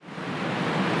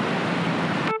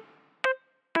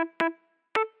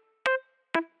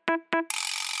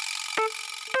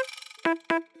Okay,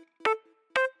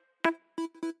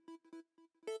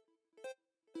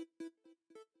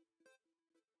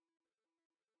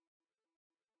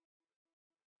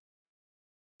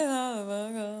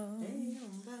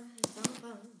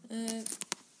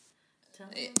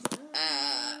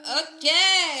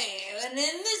 and in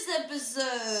this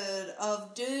episode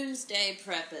of Doomsday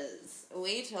Preppers,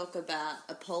 we talk about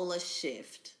a polar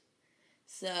shift.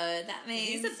 So that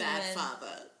means he's a bad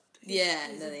father. He's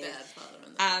a bad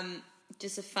father.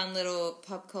 Just a fun little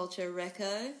pop culture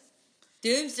reco.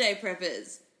 Doomsday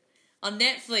Preppers on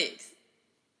Netflix.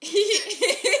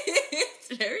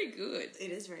 It's very good.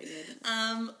 It is very good.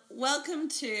 Welcome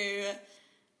to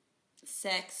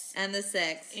Sex And the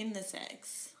Sex. in the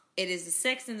Sex. It is the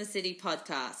Sex and the City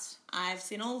podcast. I've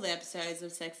seen all the episodes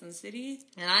of Sex and the City.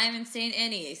 And I haven't seen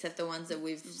any except the ones that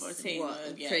we've Seen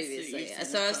previously.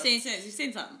 So I've seen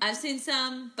some. I've seen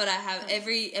some, but I have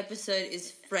every episode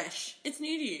is fresh. It's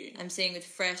new to you. I'm seeing with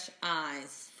fresh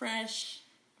eyes. Fresh,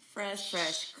 Creme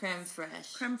fresh.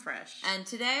 creme fresh. And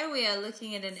today we are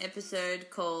looking at an episode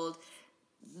called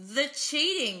The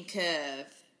Cheating Curve.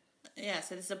 Yeah,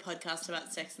 so this is a podcast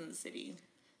about Sex and the City.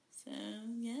 So,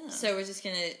 yeah. So we're just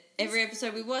going to, every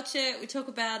episode we watch it, we talk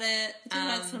about it. We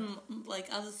talk about some,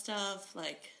 other stuff, Yeah,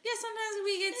 sometimes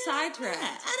we get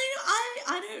sidetracked.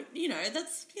 I don't,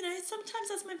 sometimes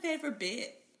that's my favourite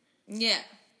bit. Yeah.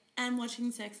 And watching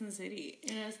Sex and the City.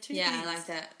 It's two Yeah, things. I like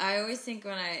that. I always think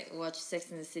when I watch Sex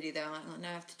and the City, though, I'm like, oh, no,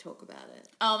 I have to talk about it.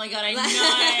 Oh my god, I know.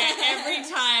 Every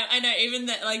time. I know, even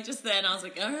that, just then, I was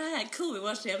like, alright, cool, we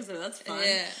watched the episode, that's fun.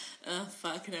 Yeah. Oh,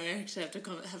 fuck, no, we actually have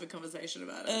to have a conversation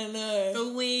about it. I know.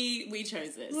 But we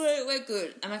chose this. We're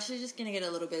good. I'm actually just going to get a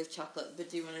little bit of chocolate,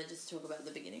 but do you want to just talk about the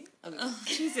beginning? Oh,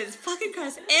 Jesus, fucking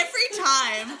Christ. Every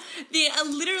time,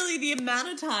 literally the amount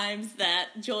of times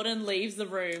that Jordan leaves the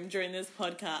room during this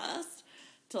podcast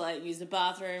to, use the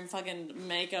bathroom, fucking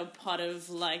make a pot of,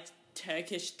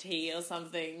 Turkish tea or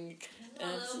something. A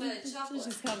little bit of chocolate.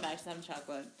 Just come back to some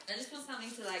chocolate. I just want something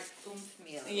to, oomph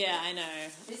me a little Yeah, bit. I know.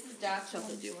 This is dark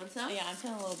chocolate. Do you want some? Yeah, I'm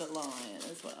feeling a little bit low on it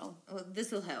as well. Well,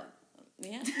 this will help.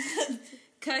 Yeah.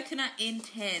 Coconut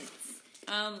Intense.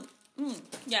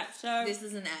 Yeah, so... This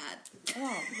is an ad.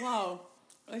 Oh, wow.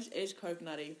 It is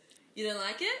coconutty. You don't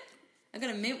like it? I got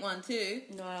a mint one too.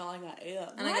 No, I don't like that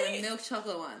either. And I got a milk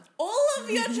chocolate one. All of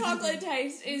your chocolate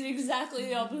taste is exactly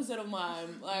the opposite of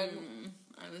mine. That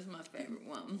was my favourite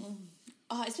one.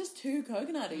 Oh, it's just too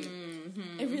coconutty.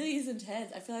 Mm-hmm. It really is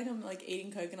intense. I feel like I'm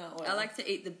eating coconut oil. I like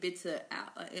to eat the bits that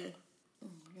are out.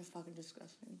 You're fucking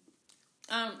disgusting.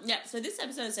 Yeah, so this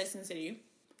episode of Sex and the City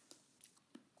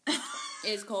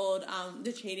is called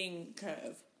The Cheating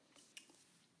Curve.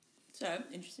 So,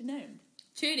 interesting name.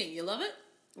 Cheating, you love it?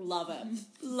 Love it.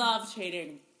 Love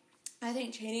cheating. I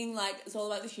think cheating, it's all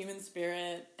about the human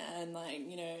spirit and,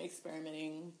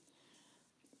 experimenting.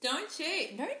 Don't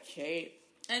cheat. Don't cheat.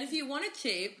 And if you want to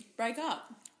cheat, break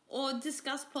up. Or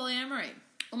discuss polyamory.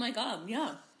 Oh my god,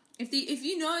 yeah. If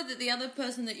you know that the other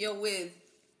person that you're with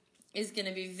is going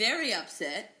to be very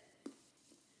upset,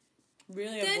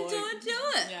 really then avoid. don't do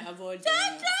it. Yeah, avoid.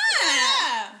 Don't do it.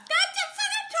 Yeah. Don't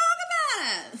fucking talk about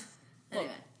it. Look,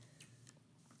 Anyway.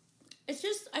 it's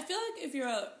just, I feel like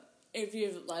if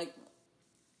you've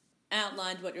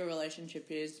outlined what your relationship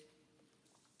is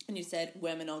and you said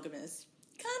we're monogamous,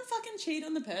 you can't fucking cheat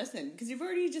on the person because you've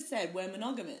already just said we're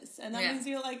monogamous, and that means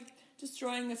you're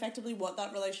destroying effectively what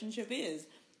that relationship is.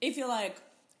 If you're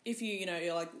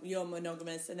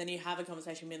monogamous and then you have a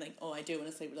conversation being like, oh, I do want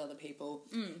to sleep with other people,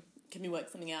 can we work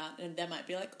something out? And they might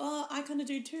be like, oh, I kind of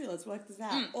do too, let's work this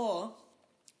out. Or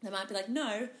they might be like,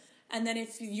 no. And then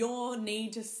if your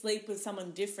need to sleep with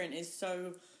someone different is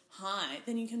so high,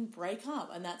 then you can break up.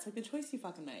 And that's the choice you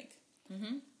fucking make.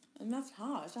 Mm-hmm. And that's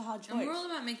hard. It's a hard choice. And we're all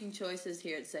about making choices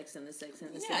here at Sex and the Sex.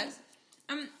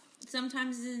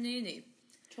 Sometimes it's needy.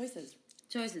 Choices.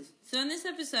 So in this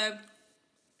episode,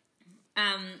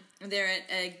 they're at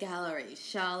a gallery,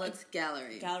 Charlotte's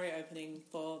Gallery. Gallery opening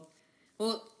for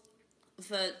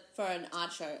an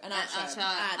art show. Art show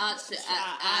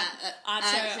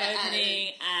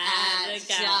opening at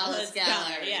Charlotte's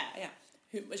Gallery. Yeah.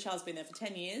 Michelle's been there for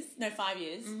 10 years. No, 5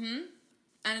 years. Mm-hmm.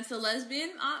 And it's a lesbian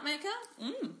art maker.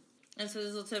 And so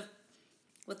there's lots of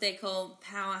what they call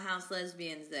powerhouse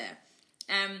lesbians there.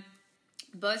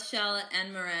 Both Charlotte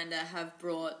and Miranda have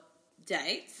brought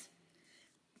dates.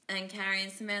 And Carrie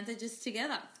and Samantha just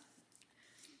together.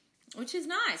 Which is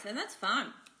nice. And that's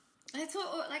fun. I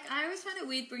always find it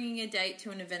weird bringing a date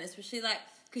to an event, especially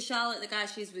because Charlotte, the guy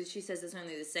she's with, she says it's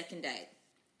only the second date.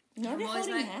 No, they're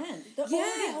holding hands. They're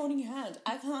already holding hands.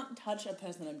 I can't touch a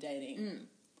person I'm dating.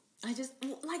 I just,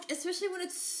 like, especially when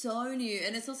it's so new,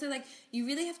 and it's also, like, you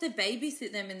really have to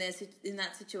babysit them in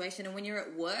that situation, and when you're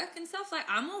at work and stuff, like,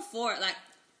 I'm all for it, like,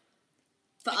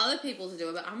 for other people to do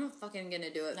it, but I'm not fucking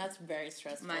gonna do it. That's very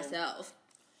stressful. Myself.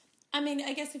 I mean,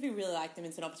 I guess if you really like them,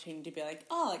 it's an opportunity to be like,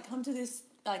 oh, like, come to this,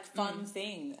 like, fun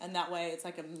thing, and that way it's,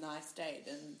 like, a nice date,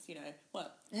 and, you know,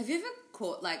 what? Have you ever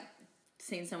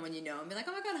seen someone you know and be like,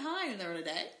 oh my god, hi, and they're on a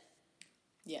date?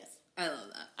 Yes. I love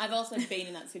that. I've also been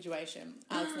in that situation.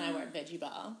 Alex and I were at Veggie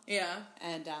Bar. Yeah.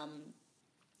 And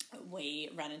we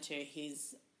ran into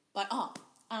his, Adam.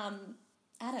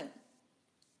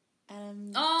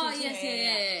 Oh, yes,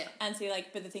 yeah. And so,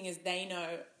 like, but the thing is, they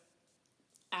know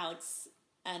Alex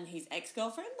and his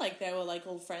ex-girlfriend. Like, they were, like,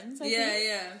 all friends, I think.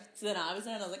 Yeah. So then I was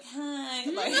there and I was like, hi.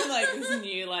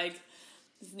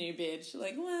 This new bitch.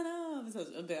 Like, what up? So it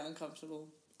was a bit uncomfortable.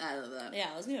 I love that.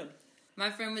 Yeah, it was good.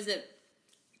 My friend was at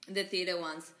the theatre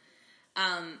once,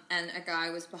 and a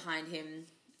guy was behind him,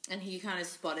 and he kind of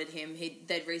spotted him.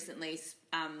 They'd recently,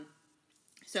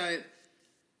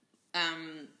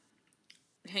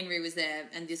 Henry was there,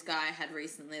 and this guy had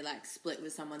recently, like, split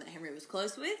with someone that Henry was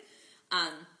close with.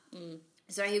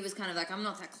 So he was kind of like, I'm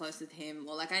not that close with him,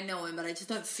 or, like, I know him, but I just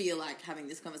don't feel like having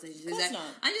this conversation. Of course not.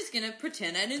 I'm just going to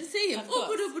pretend I didn't see him.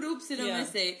 Sit on my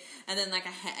seat. And then, like, a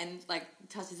hand, like,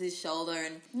 touches his shoulder,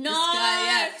 and no, this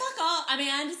guy, fuck off. I mean,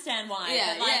 I understand why.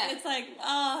 Yeah, but, like,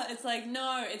 it's like,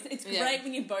 no, it's great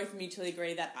when you both mutually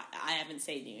agree that I haven't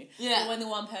seen you. Yeah. But when the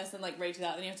one person, like, reaches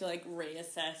out, then you have to, like,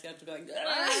 reassess. You have to be like,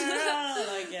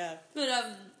 like, yeah. But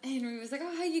Henry was like,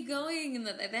 oh, how you going? And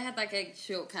they had, like, a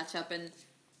short catch-up, and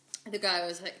the guy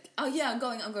was like, oh yeah, I'm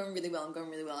going really well,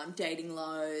 I'm dating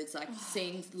loads, like,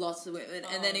 seeing lots of women,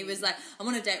 and then he was like, I'm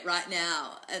on a date right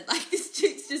now, and, like, this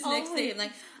chick's just next to him,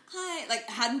 like, hi, like,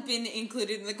 hadn't been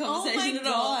included in the conversation at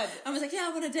all. I was like, yeah,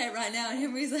 I'm on a date right now, and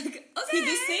Henry's like, okay.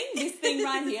 See this thing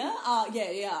right here?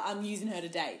 Yeah, I'm using her to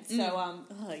date, so,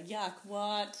 yuck,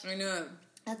 what? I know.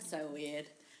 That's so weird.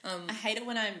 I hate it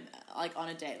when I'm, like, on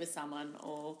a date with someone,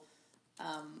 or,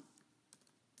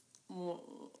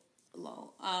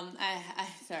 lol.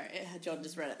 Sorry, John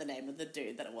just read out the name of the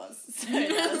dude that it was. So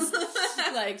it was,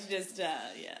 like, just,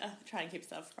 try and keep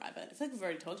stuff private. It's like we've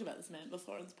already talked about this man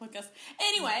before on this podcast.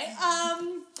 Anyway,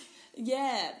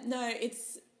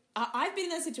 it's, I've been in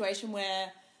that situation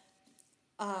where,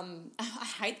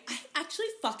 I actually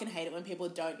fucking hate it when people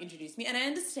don't introduce me, and I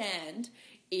understand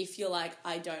if you're like,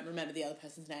 I don't remember the other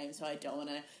person's name, so I don't want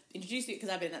to introduce you, because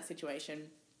I've been in that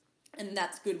situation. And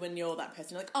that's good when you're that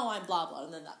person. You're like, oh, I'm blah, blah.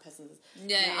 And then that person's,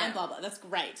 I'm blah, blah. That's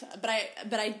great. But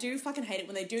I do fucking hate it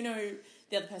when they do know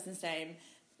the other person's name.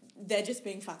 They're just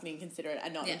being fucking inconsiderate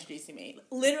and not introducing me.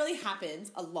 Literally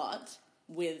happens a lot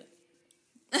with,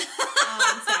 sorry,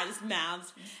 I just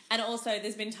mouthed. And also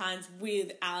there's been times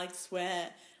with Alex where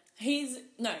he's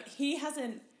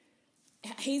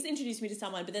introduced me to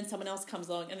someone, but then someone else comes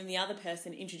along and then the other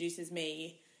person introduces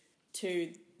me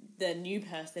to the new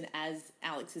person as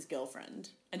Alex's girlfriend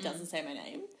and doesn't say my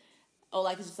name. Or,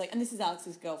 like, it's just like, and this is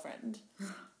Alex's girlfriend.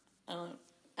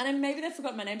 And maybe they've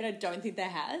forgotten my name, but I don't think they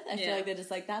have. I feel like they're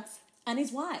just like, that's, and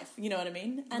his wife, you know what I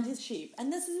mean? And his sheep.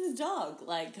 And this is his dog,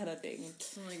 like, kind of thing.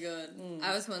 Oh my god.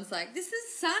 I was once like, this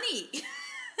is Sunny.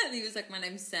 And he was like, my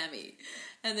name's Sammy.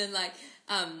 And then, like,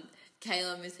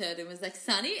 Kayla misheard and was like,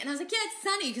 Sunny? And I was like, yeah, it's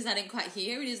Sunny, because I didn't quite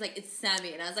hear. And he was like, it's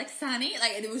Sammy. And I was like, Sunny?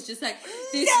 Like, and it was just like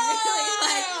this really,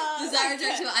 like, bizarre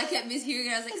joke. I kept mishearing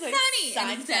it. I was like, Sunny!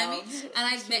 And it's Sammy. And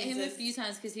I met him a few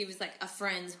times because he was, like, a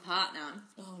friend's partner.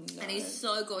 Oh, no. And he's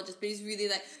so gorgeous, but he's really,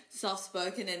 like,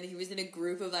 soft-spoken, and he was in a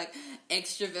group of, like,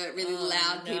 extrovert, really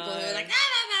loud people who were like,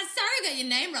 sorry, I got your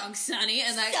name wrong, Sunny.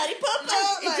 And, like, Sonny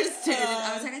Papa! It just turned.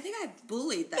 I was like, I think I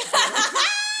bullied that guy.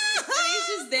 And he's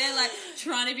just there, like,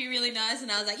 trying to be really nice, and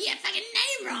I was like, yeah, fucking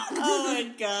name wrong. Oh my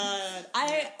god.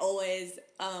 I always,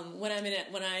 when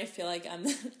I feel like I'm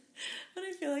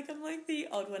like the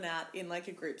odd one out in, like,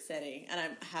 a group setting, and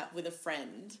I'm with a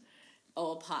friend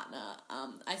or partner,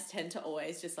 I tend to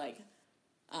always just, like,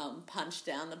 punch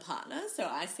down the partner, so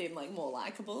I seem, like, more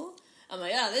likable. I'm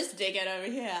like, this dickhead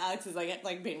over here. Alex is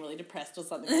like being really depressed or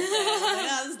something like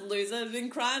that. I'm like, this loser has been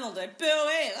crying all day. Boo,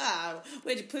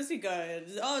 where'd your pussy go?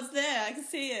 Oh, it's there. I can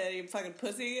see it, you fucking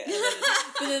pussy.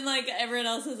 But then, like, everyone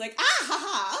else is like,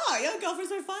 your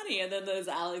girlfriend's so funny. And then there's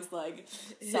Alex, like,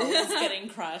 someone's getting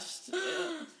crushed.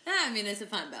 I mean, it's a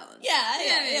fun balance.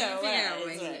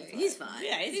 He's fine.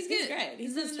 Yeah, he's good. He's great.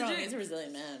 He's so strong. He's a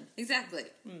resilient man. Exactly.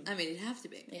 I mean, it'd have to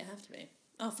be. Yeah, have to be.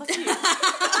 Oh, fuck you.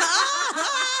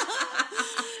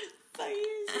 Fuck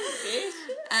you, bitch.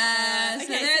 So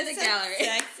they're at the gallery.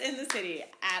 Sex in the City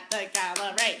at the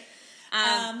gallery.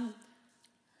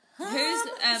 Who's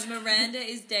Miranda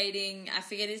is dating, I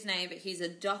forget his name, but he's a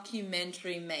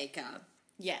documentary maker.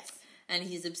 Yes. And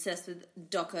he's obsessed with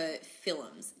doco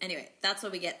films. Anyway, that's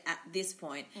what we get at this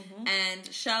point. Mm-hmm. And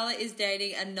Charlotte is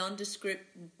dating a nondescript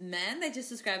man. They just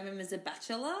describe him as a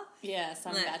bachelor. Yeah,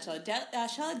 some bachelor.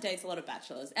 Charlotte dates a lot of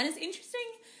bachelors. And it's interesting,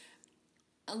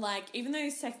 like, even though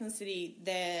Sex and the City,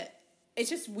 it's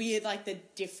just weird, like, the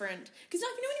different... Because,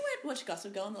 like, you know when you watch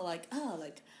Gossip Girl and they're like, oh,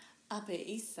 like, Upper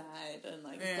East Side and,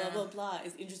 like, blah, blah, blah.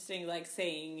 It's interesting, like,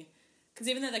 seeing... Because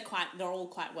even though they're all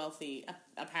quite wealthy,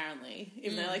 apparently,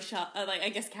 even though I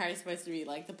guess Carrie's supposed to be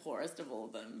like the poorest of all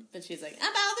of them, but she's like,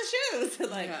 about the shoes,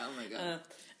 like, oh my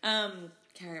god,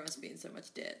 Carrie must be in so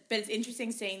much debt. But it's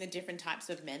interesting seeing the different types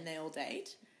of men they all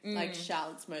date. Like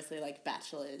Charlotte's mostly like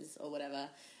bachelors or whatever.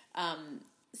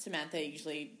 Samantha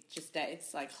usually just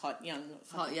dates like hot young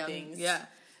things. Yeah,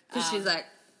 because she's like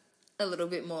a little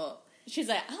bit more. She's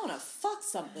like, I want to fuck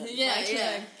something. Yeah, like,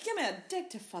 yeah. Give me a dick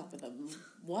to fuck with them.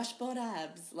 Washboard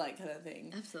abs, like, kind of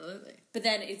thing. Absolutely. But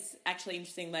then it's actually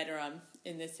interesting later on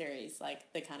in this series,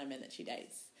 like, the kind of men that she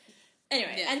dates.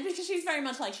 Anyway, and because she's very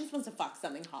much like, she just wants to fuck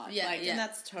something hot. Yeah, and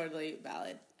that's totally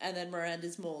valid. And then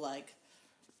Miranda's more like,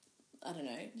 I don't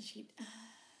know,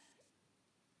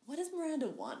 what does Miranda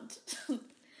want?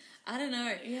 I don't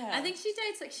know. Yeah. I think she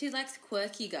dates, like, she likes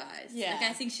quirky guys. Yeah. Like,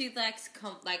 I think she likes,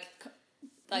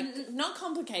 not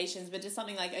complications, but just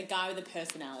something like a guy with a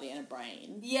personality and a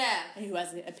brain. Yeah. And who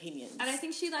has opinions. And I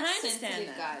think she likes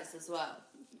sensitive guys as well.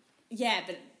 Yeah,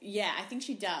 I think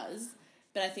she does.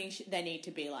 But I think they need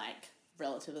to be, like,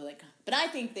 relatively, like, but I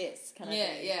think this kind of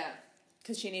thing. Yeah.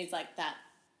 Because she needs, like, that,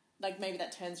 like, maybe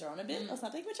that turns her on a bit or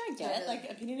something, which I get. Totally. Like,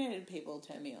 opinionated people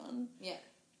turn me on. Yeah.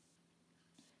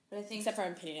 But I think... Except for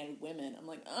opinionated women. I'm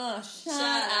like, oh, shut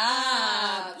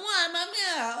up. What?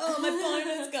 Oh, my point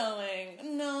is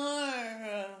going.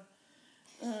 No.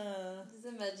 Just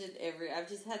imagine I've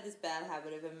just had this bad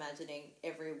habit of imagining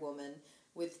every woman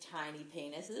with tiny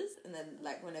penises, and then,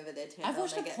 like, whenever they're turned I've on,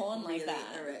 watched they a get porn really like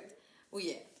that. erect. Well,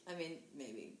 yeah. I mean,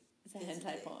 maybe. It's a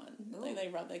hentai porn. Like, they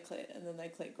rub their clit, and then their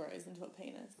clit grows into a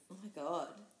penis. Oh, my God.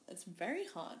 It's very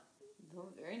hot. Oh,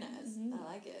 very nice. Mm-hmm. I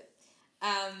like it.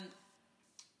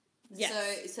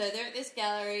 Yes. So they're at this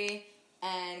gallery,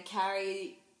 and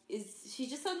Carrie she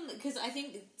just suddenly, because I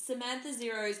think Samantha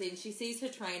zeroes in, she sees her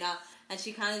trainer, and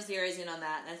she kind of zeroes in on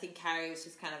that, and I think Carrie was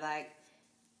just kind of like,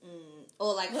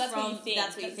 or like, well,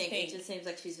 that's what you think. It just seems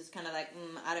like she's just kind of like,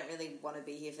 I don't really want to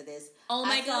be here for this. Oh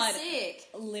my God. Sick.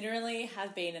 Literally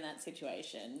have been in that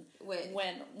situation. We need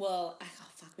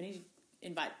to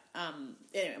invite,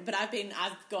 anyway, but I've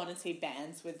gone and see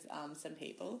bands with, some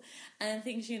people, and I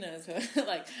think she knows who,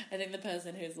 like, I think the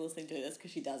person who's listening to this, because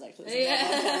she does actually listen to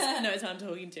podcast, knows who I'm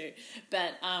talking to,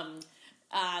 but,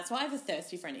 so I have a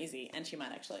thirsty friend, Izzy, and she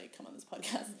might actually come on this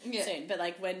podcast soon, but,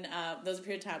 like, when, there was a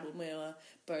period of time when we were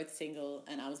both single,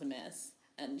 and I was a mess,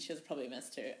 and she was probably a mess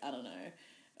too, I don't know,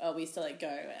 we used to, like,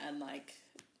 go and, like,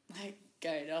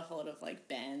 go to a whole lot of, like,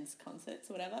 bands, concerts,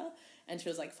 or whatever, and she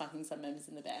was, like, fucking some members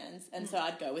in the bands, and so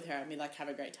I'd go with her and we'd, like, have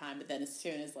a great time, but then as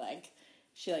soon as, like,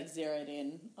 she, like, zeroed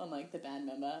in on, like, the band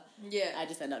member, I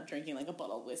just end up drinking, like, a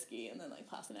bottle of whiskey and then, like,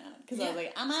 passing out, because I was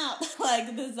like, I'm out,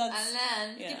 like, that's... And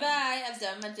then, goodbye, I've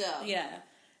done my job. Yeah.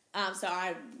 So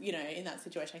I, you know, in that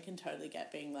situation, I can totally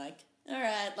get being, like,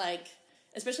 alright, like,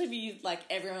 especially if you, like,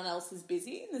 everyone else is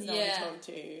busy and there's no one to talk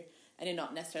to, and you're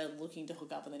not necessarily looking to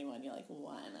hook up with anyone, you're like,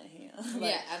 why am I here? Like,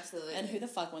 yeah, absolutely. And who the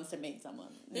fuck wants to meet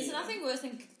someone? There's nothing worse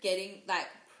than getting, like,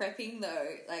 prepping though,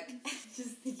 like,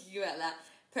 just thinking about that,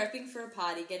 prepping for a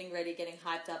party, getting ready, getting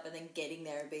hyped up, and then getting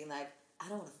there and being like, I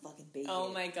don't want to fucking be here.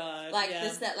 Oh my God. Like,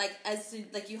 this, that, like, as soon,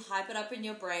 like, you hype it up in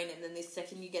your brain, and then the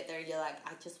second you get there, you're like,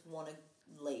 I just want to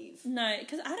leave. No,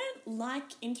 because I don't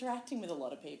like interacting with a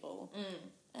lot of people.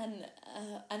 And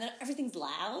then everything's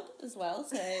loud as well,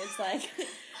 so it's like, shush,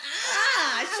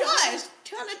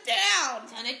 turn it down.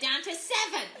 Turn it down to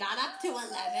 7, not up to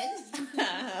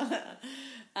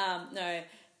 11. No,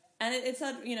 and it's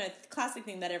a, you know, classic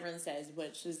thing that everyone says,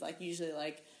 which is, like, usually,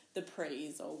 like, the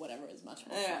pre's or whatever is much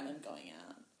more fun than going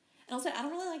out. And also, I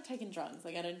don't really like taking drugs.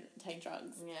 Like, I don't take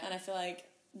drugs. Yeah. And I feel like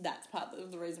that's part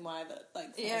of the reason why that,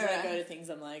 like, when I go to things,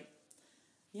 I'm like,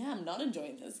 yeah, I'm not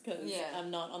enjoying this because I'm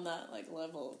not on that, like,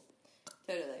 level.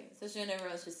 Totally. Especially when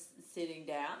everyone's just sitting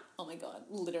down. Oh my God,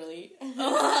 literally.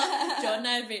 John and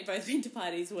I have both been to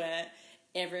parties where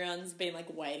everyone's been, like,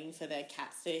 waiting for their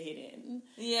cats to hit in.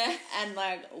 Yeah. And,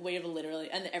 like, we've literally,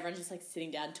 and everyone's just, like,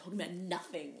 sitting down talking about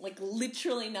nothing. Like,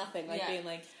 literally nothing. Like, being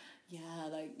like,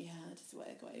 just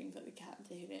waiting for the cat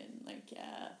to hit in. Like,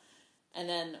 And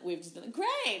then we've just been like,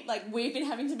 great! Like, we've been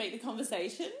having to make the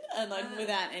conversation and, like,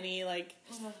 without any, like,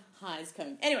 highs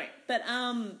coming. Anyway, but,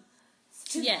 It's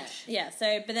too much. Yeah.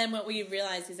 So, but then what we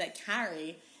realised is that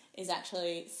Carrie is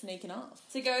actually sneaking off.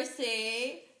 To go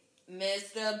see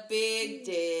Mr. Big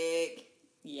Dick.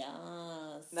 Yes.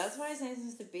 That's why his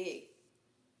name's Mr. Big.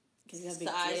 Because you have big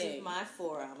Size dick. of my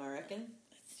forearm, I reckon.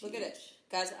 That's Look huge. at it.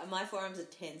 Guys, my forearms are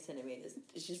 10 centimetres.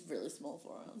 It's just really small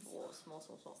forearms. Oh, small.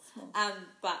 Small.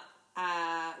 But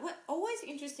what always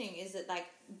interesting is that, like,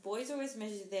 boys always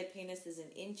measure their penises in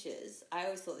inches. I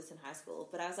always thought this in high school,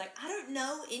 but I was like, I don't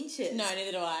know inches. No,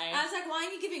 neither do I. I was like, why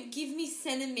aren't you give me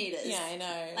centimetres? Yeah, I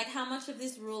know. Like, how much of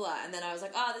this ruler? And then I was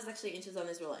like, oh, there's actually inches on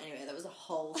this ruler. Anyway, that was a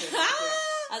whole thing.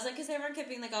 I was like, because everyone kept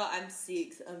being like, oh, I'm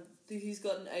 6. He's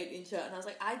got an 8-incher. And I was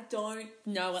like, I don't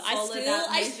no, follow I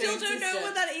that still measuring don't know system.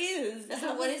 what that is. That's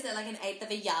like, what is it, like an 1/8 of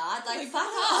a yard? Like, fuck fuck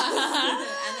off. off.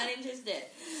 I'm not interested.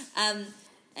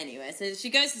 Anyway, so she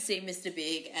goes to see Mr.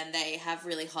 Big, and they have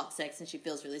really hot sex, and she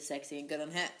feels really sexy and good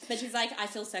on her. But she's like, I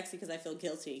feel sexy because I feel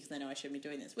guilty because I know I shouldn't be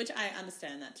doing this. Which I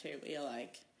understand that too.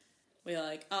 We're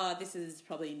like, oh, this is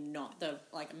probably not the,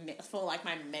 for,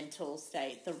 my mental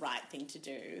state, the right thing to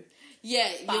do.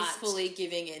 Yeah, But- you're fully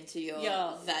giving into your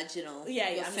vaginal.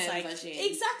 Yeah, your I'm just like,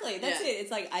 femme-vagine. exactly, that's Yeah. it. It's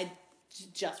like, I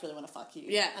just really want to fuck you.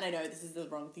 Yeah. And I know this is the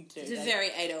wrong thing to do. It's a Like, very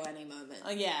 8 Annie moment.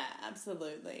 oh, yeah,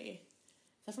 absolutely.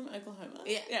 Is that from Oklahoma?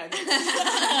 Yeah. Yeah.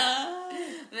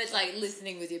 But it's like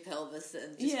listening with your pelvis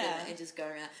and just, Yeah. and just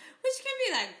going around. Which can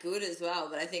be that good as well,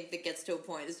 but I think that gets to a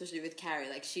point, especially with Carrie,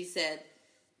 like she said,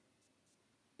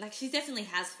 like she definitely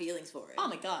has feelings for it. Oh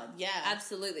my god, yeah.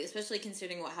 Absolutely, especially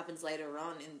considering what happens later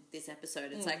on in this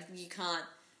episode. It's like you can't.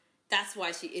 That's why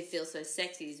it feels so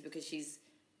sexy, is because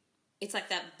it's like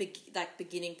that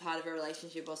beginning part of a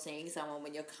relationship or seeing someone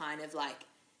when you're kind of like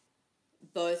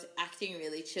both acting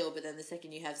really chill, but then the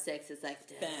second you have sex, it's like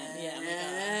Yeah,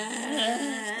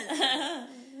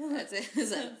 oh my that's it.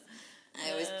 So, I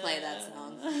always play that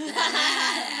song.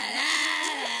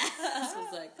 This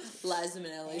was like Liza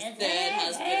Minnelli's third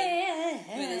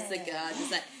husband with a cigar,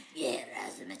 just like, yeah,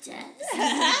 razzmatazz.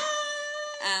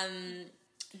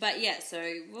 But yeah, so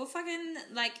we'll fucking,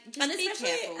 like, just And be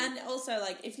careful. and also,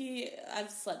 like,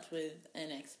 I've slept with an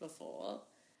ex before,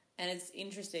 and it's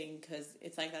interesting because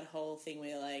it's like that whole thing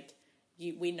where, like,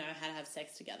 we know how to have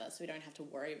sex together, so we don't have to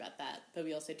worry about that, but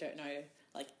we also don't know,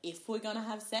 like, if we're gonna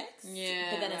have sex.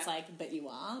 Yeah, But then right. it's like, but you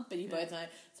are, but you both know.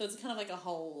 So it's kind of like a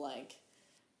whole, like,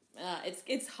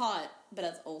 it's hot, but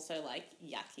it's also, like,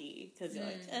 yucky, because you're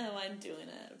like, oh, I'm doing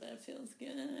it, but it feels good,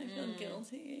 I feel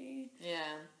guilty.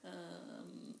 Yeah.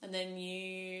 And then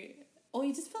you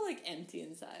just feel, like, empty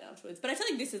inside afterwards. But I feel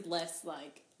like this is less,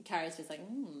 like, Carrie's just like,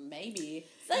 maybe.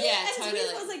 So, Yeah, and totally.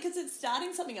 It's weird, like, because it's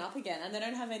starting something up again, and they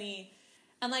don't have any,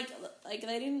 and, like they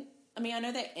didn't, I mean, I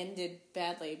know they ended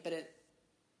badly, but it,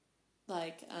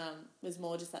 like, was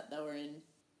more just that they were in,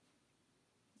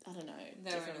 I don't know, They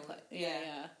were different in a- places. yeah.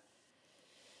 Yeah.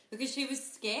 Because she was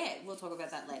scared. We'll talk about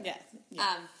that later.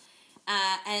 Yeah.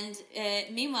 And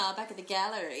meanwhile, back at the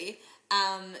gallery,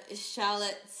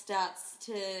 Charlotte starts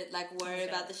to, like, worry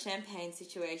about the champagne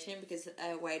situation because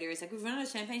a waiter is like, we've run out of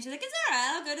champagne. She's like, it's all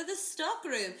right, I'll go to the stock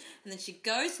room. And then she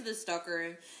goes to the stock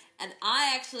room, and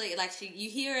I actually, like, you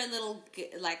hear a little,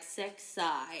 like, sex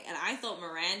sigh, and I thought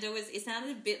Miranda it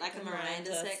sounded a bit like a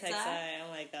Miranda sex sigh.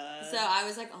 Oh my god. So I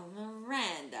was like, oh,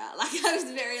 Miranda. Like, I was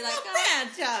very like,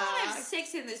 Miranda. oh, have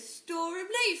sex in the storeroom.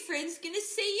 No, your friend's going to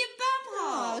see your bum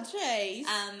hole. jeez.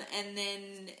 And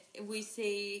then we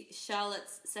see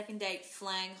Charlotte's second date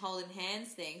flang holding hands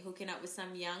thing, hooking up with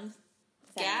some young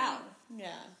gal. Yeah.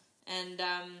 And,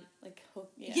 Like, hook,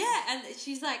 yeah, and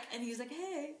she's like, and he was like,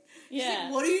 hey. She's Yeah.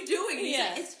 like, what are you doing? And he's Yeah.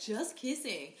 like, it's just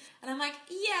kissing. And I'm like,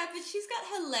 yeah, but she's got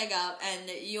her leg up, and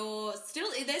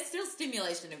there's still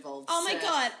stimulation involved. Oh my sir.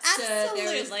 god, Sir,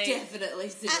 there is absolutely. definitely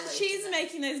stimulation. And she's there.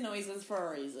 making those noises for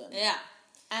a reason. Yeah.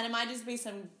 And it might just be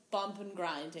some bump and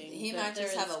grinding. He but might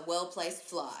just there have is- a well-placed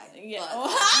fly. Yeah.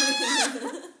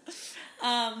 But,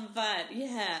 But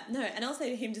yeah, no, and also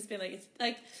him just being like, it's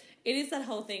like, it is that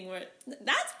whole thing where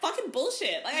that's fucking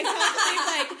bullshit. Like, I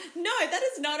can't believe, like, no, that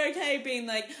is not okay. Being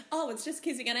like, oh, it's just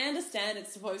kissing, and I understand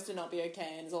it's supposed to not be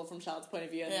okay, and it's all from Charlotte's point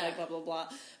of view, and Yeah. like blah blah blah.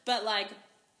 But like,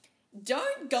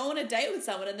 don't go on a date with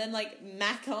someone and then like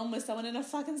mac on with someone in a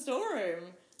fucking storeroom.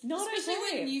 Not especially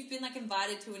okay. when you've been, like,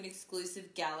 invited to an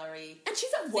exclusive gallery. And she's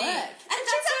at thing. work. And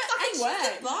she's at fucking she's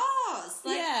work. the boss.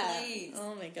 Like, yeah. please.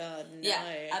 Oh my god, no.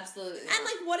 Yeah, absolutely. And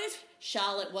like, what if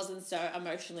Charlotte wasn't so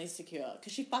emotionally secure?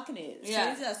 Because she fucking is.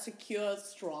 Yeah. She's a secure,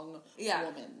 strong Yeah.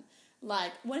 woman.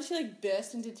 Like, when she like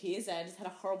burst into tears there and just had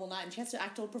a horrible night, and she has to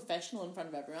act all professional in front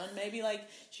of everyone, maybe like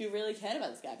she really cared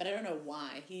about this guy, but I don't know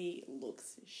why. He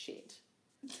looks shit.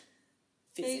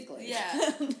 Physically.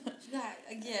 Yeah. yeah,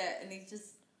 and he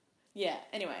just... Yeah,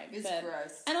 anyway. It's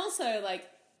gross. And also, like,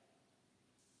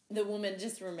 the woman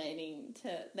just remaining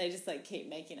they just, like, keep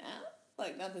making out.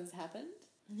 Like, nothing's happened.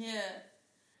 Yeah.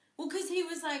 Well, because he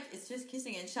was like, it's just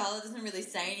kissing, and Charlotte doesn't really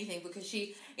say anything because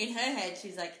in her head,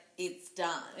 she's like, it's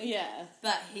done. Yeah.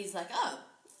 But he's like, oh,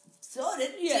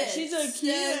 sorted. Yeah, she's like, so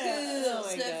yeah. cool, Oh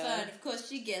my so God. fun. Of course,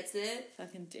 she gets it.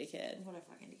 Fucking dickhead. What a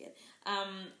fucking dickhead.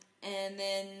 And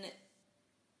then,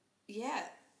 yeah,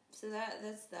 so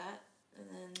that's that. And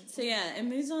then... So, yeah, it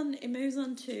moves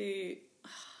on to,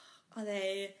 are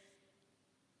they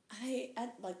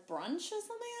at, like, brunch or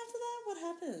something after that? What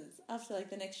happens after, like,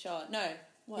 the next shot? No.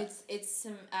 What? It's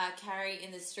some Carrie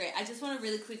in the street. I just want to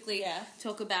really quickly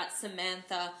talk about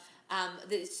Samantha.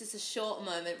 It's just a short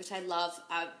moment, which I love.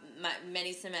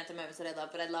 Many Samantha moments that I love,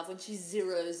 but I love when she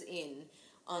zeroes in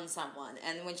on someone.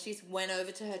 And when she went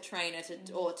over to her trainer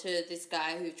or to this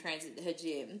guy who trains at her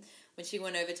gym, when she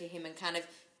went over to him and kind of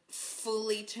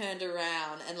fully turned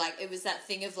around, and like it was that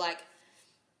thing of like,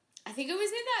 I think it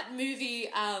was in that movie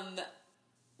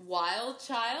Wild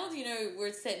Child, you know, where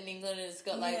it's set in England and it's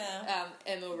got like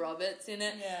Emma Roberts in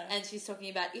it, and she's talking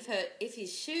about if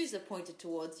his shoes are pointed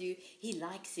towards you, he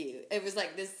likes you. It was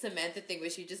like this Samantha thing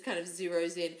where she just kind of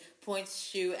zeroes in, points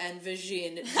shoe and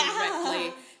vagine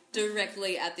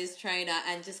directly at this trainer,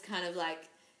 and just kind of like,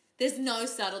 there's no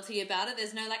subtlety about it.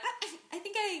 There's no like, I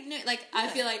think I know. Like, I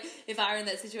feel like if I were in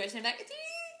that situation, I'm like, do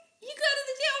you go to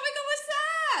the gym? Oh my God, what's that?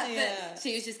 Yeah. But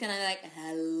she was just kind of like,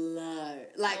 hello.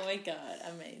 Like, oh my God,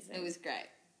 amazing. it was great.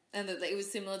 And it was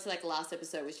similar to like last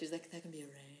episode where she was like, that can be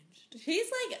arranged.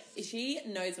 She's like, she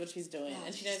knows what she's doing,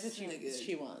 and she knows what so good.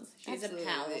 she wants. She's Absolutely.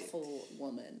 a powerful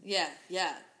woman. Yeah,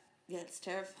 it's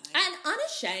terrifying. And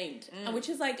unashamed, which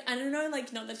is like, I don't know,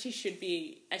 like, not that she should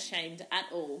be ashamed at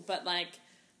all, but like,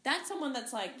 that's someone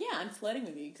that's like, yeah, I'm flirting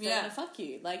with you because I want to fuck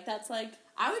you. Like, that's like...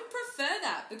 I would prefer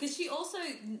that, because she also,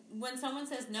 when someone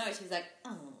says no, she's like,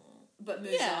 oh, but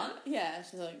moves on. Yeah,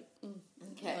 she's like,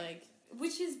 okay. Like,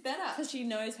 which is better. because she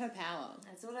knows her power.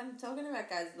 That's what I'm talking about,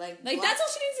 guys. Like that's all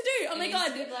she needs to do. Oh my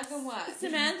God. It needs to be black and white.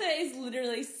 Samantha is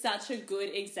literally such a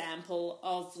good example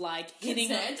of, like, hitting...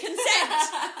 Consent.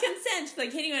 Consent.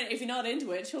 Like, hitting on it. If you're not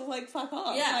into it, she'll, like, fuck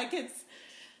off. Yeah. Like, it's...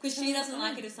 Because she doesn't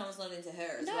like it if someone's not into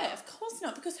her as well. No, of course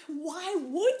not, because why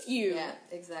would you? Yeah,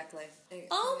 exactly.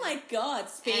 Oh my God,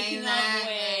 speaking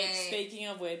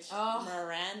of which,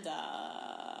 Miranda...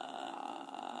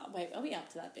 Wait, are we up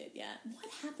to that bit yet?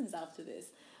 What happens after this?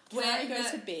 Carrie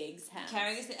goes to Big's house.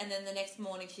 Carrie goes and then the next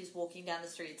morning she's walking down the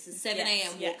street. It's a 7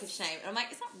 a.m. walk of shame. And I'm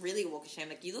like, it's not really a walk of shame.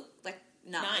 Like, you look, like,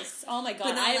 nice. Oh my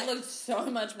God, I've looked so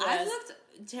much worse.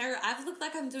 I've looked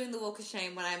like I'm doing the walk of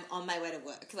shame when I'm on my way to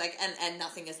work. Like, and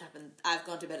nothing has happened. I've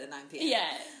gone to bed at 9 p.m. Yeah.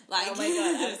 Like, oh my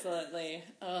God, absolutely.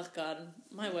 Oh God,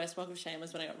 my worst walk of shame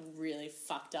was when I got really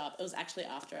fucked up. It was actually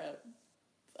after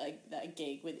that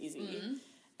gig with Izzy. Mm-hmm.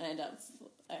 And I ended up,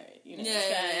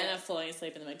 ended up falling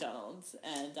asleep in the McDonald's,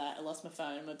 and I lost my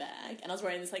phone and my bag, and I was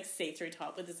wearing this like see-through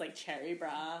top with this like cherry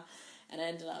bra, and I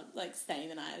ended up like staying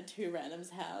the night at two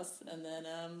randoms' house, and then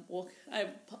I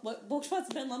walked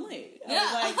past Ben Lumley. I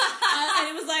was like, and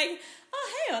it was like, oh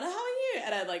hey Anna, how are you?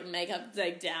 And I had like makeup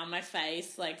like down my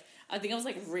face, like. I think I was,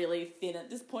 like, really thin at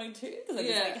this point, too, because I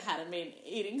just, like, hadn't been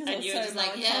eating because I was you so were just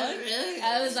like, yeah, really? And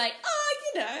I was like,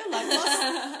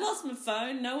 like, lost my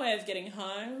phone, no way of getting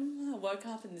home. I woke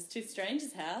up in this two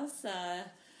strangers' house.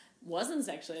 Wasn't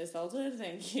sexually assaulted,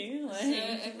 thank you. Like,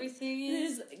 so everything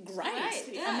is great.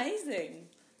 Yeah. Amazing.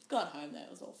 Got home, though, it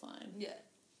was all fine. Yeah.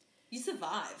 You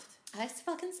survived. I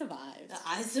fucking survived.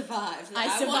 I survived.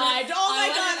 I survived.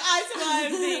 I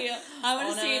survived. I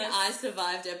want to see an I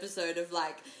survived episode of,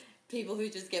 like... people who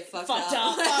just get fucked up.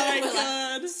 Oh my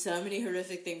God. Like, so many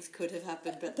horrific things could have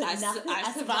happened, but I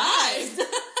survived.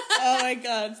 Oh my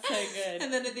God, so good.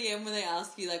 And then at the end when they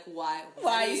ask you, like, why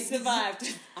you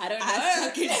survived? I don't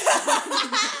know.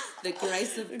 The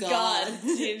grace of God.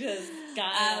 Jesus.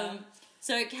 God.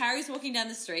 So Carrie's walking down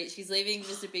the street. She's leaving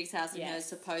Mr. Big's house in her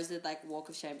supposed, like, walk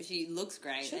of shame, but she looks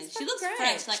great. She looks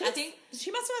fresh. Like, I think...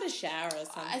 She must have had a shower or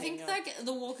something. I think, like,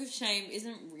 the walk of shame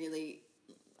isn't really...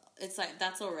 It's like,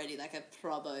 that's already like a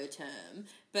probo term,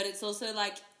 but it's also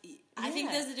like, I think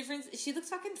there's a difference. She looks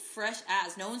fucking fresh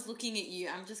as. No one's looking at you.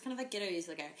 I'm just kind of like, get over here,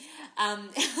 okay.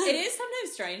 It is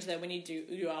sometimes strange though when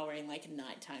you are wearing like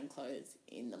nighttime clothes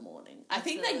in the morning. I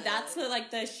think like that's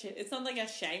it's not like a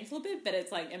shameful bit, but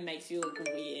it's like it makes you look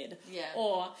weird. Yeah.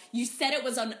 Or you said it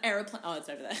was on aeroplane. Oh, it's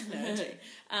over there. No,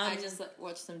 I just like,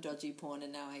 watched some dodgy porn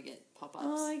and now I get pop-ups.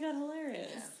 Oh my God, hilarious.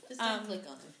 Yeah. Just don't click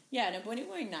on them. Yeah, no, but when you're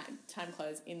wearing nighttime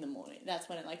clothes in the morning, that's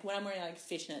when when I'm wearing like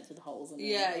fishnets with holes in them.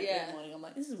 Yeah, in yeah. the morning. I'm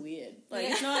like, this is weird. Like,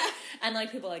 Yeah. it's not... And,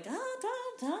 like, people are like,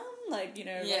 Tom, like, you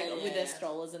know, with their yeah.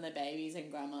 strollers and their babies and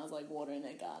grandmas, like, watering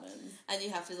their gardens. And you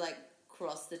have to, like,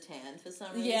 cross the tan for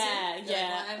some reason. Yeah, You're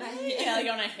yeah. Like, why am I Yeah,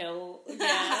 like on a hill.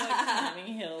 Yeah, like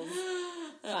climbing hills.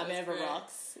 That Climbing was over great.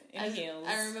 rocks in heels.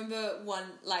 I remember one,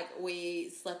 like, we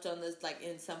slept on this, like,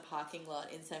 in some parking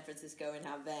lot in San Francisco in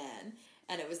our van,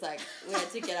 and it was, like, we had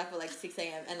to get up at, like, 6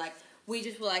 a.m., and, like, we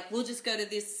just were like, we'll just go to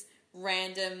this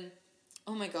random...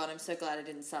 Oh my god, I'm so glad I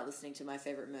didn't start listening to My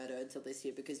Favorite Murder until this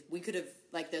year, because we could have,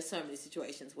 like, there's so many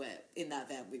situations where in that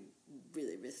van we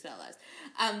really risked our lives.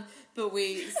 But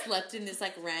we slept in this,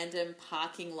 like, random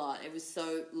parking lot. It was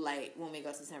so late when we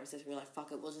got to San Francisco. We were like,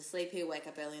 fuck it, we'll just sleep here, wake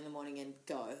up early in the morning and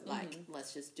go. Like,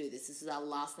 let's just do this. This is our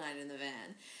last night in the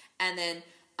van. And then,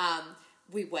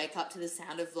 we wake up to the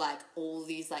sound of, like, all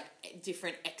these, like,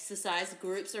 different exercise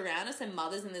groups around us and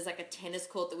mothers, and there's, like, a tennis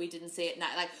court that we didn't see at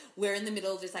night. Like, we're in the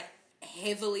middle of this, like,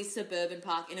 heavily suburban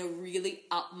park in a really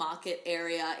upmarket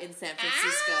area in San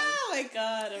Francisco. Oh my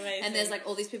god, amazing. And there's, like,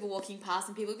 all these people walking past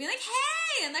and people being like,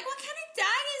 hey! And, like, what kind of dog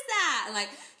is that? And, like,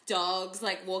 dogs,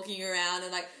 like, walking around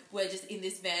and, like, we're just in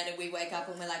this van and we wake up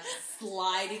and we're, like,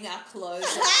 sliding our clothes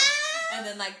on. And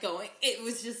then, like, going... It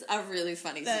was just a really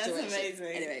funny situation. That's amazing.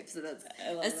 Anyway, so that's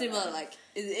a similar, that. like...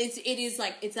 It is,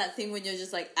 like... It's that thing when you're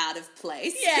just, like, out of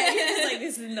place. Yeah, it's like,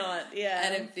 this is not... Yeah.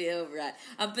 I don't feel right.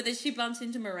 But then she bumps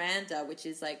into Miranda, which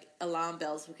is, like, alarm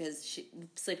bells because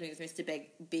sleeping with Mr.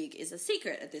 Big is a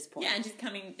secret at this point. Yeah, and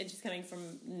she's coming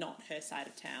from not her side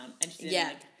of town. And she's in,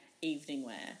 like, evening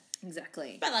wear.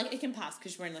 Exactly. But, like, it can pass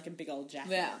because she's wearing, like, a big old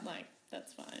jacket. Yeah. Like,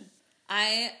 that's fine.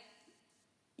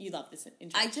 You love this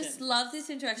interaction. I just love this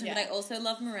interaction, Yeah. but I also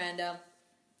love Miranda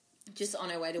just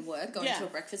on her way to work, going to a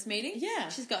breakfast meeting. Yeah.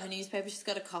 She's got her newspaper, she's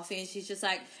got a coffee, and she's just...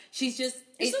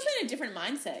 It's also in a different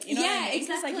mindset, you know Yeah, what I mean? exactly.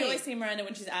 Because, like, you always see Miranda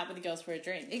when she's out with the girls for a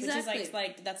drink. Exactly. Which is,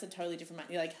 like, that's a totally different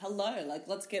mindset. You're like, hello, like,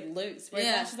 let's get loose. Whereas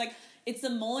Yeah. now she's like, it's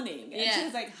the morning. And Yeah.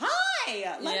 she's like,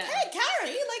 hi! Like, Yeah. hey,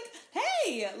 Carrie! Like,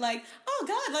 hey! Like, oh,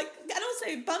 God! Like, and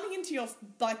also bumping into your,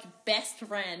 like, best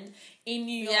friend in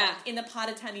New York, in the part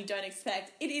of town you don't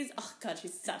expect. It is, oh, God,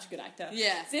 she's such a good actor.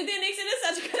 Yeah. Cynthia Nixon is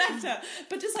such a good actor.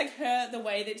 But just, like, the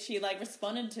way that she, like,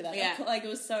 responded to that. Yeah. Like, it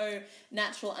was so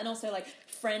natural and also, like,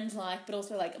 friend-like, but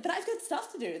also, like, but I've got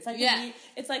stuff to do. It's like,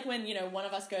 it's like when, you know, one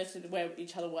of us goes to where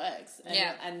each other works. And,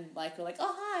 and like, we're like,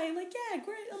 oh, hi. Like, yeah,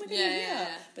 great. Oh, my God, you're here.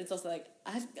 But it's also like,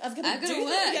 I've got to do work.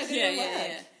 this. I've got to work.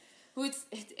 Yeah. Well,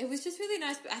 it was just really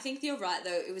nice. But I think you're right,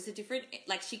 though. It was a different...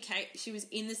 Like, she was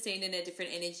in the scene in a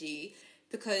different energy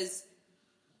because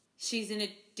she's in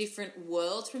a different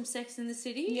world from Sex and the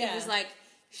City. Yeah. It was like...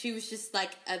 She was just,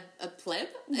 like, a pleb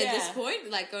at this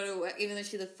point. Like, going to work, even though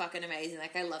she looked fucking amazing.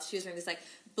 Like, I love... She was wearing this, like,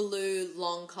 blue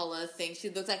long collar thing. She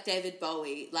looked like David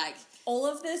Bowie. Like... All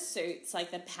of the suits, like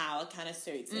the power kind of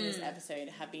suits in this episode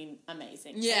have been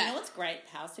amazing. Yeah. And you know what's great?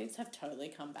 Power suits have totally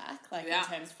come back. Like, in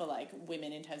terms for, like,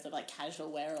 women in terms of, like,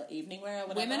 casual wear or evening wear or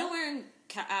whatever. Women are wearing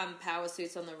power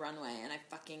suits on the runway, and I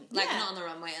fucking... Like, not on the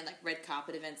runway, and, like, red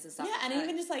carpet events and stuff. Yeah, and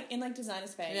even just, like, in, like, designer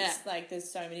space, like, there's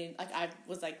so many... Like, I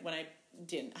was, like, when I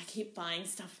keep buying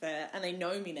stuff there, and they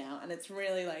know me now, and it's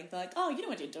really, like, they're like, oh, you know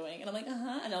what you're doing, and I'm like,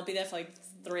 and I'll be there for, like,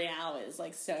 3 hours,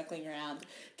 like, circling around,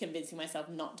 convincing myself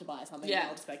not to buy something, and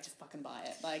I'll just, like, just fucking buy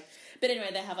it, like, but anyway,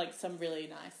 they have, like, some really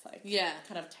nice, like,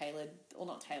 kind of tailored, or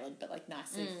not tailored, but, like,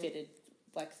 nicely fitted,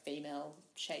 like,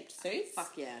 female-shaped suits.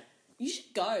 Fuck yeah. You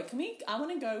should go. I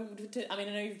want to go to... I mean,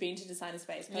 I know you've been to Designer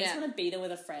Space, but I just want to be there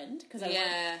with a friend. Because I want...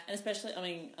 And especially, I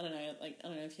mean, I don't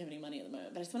know if you have any money at the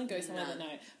moment, but I just want to go somewhere But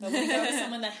I want to go with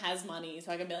someone that has money,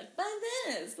 so I can be like, buy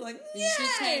this. Like, you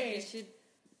should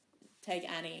take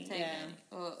Annie. Annie.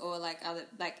 Or, like, other...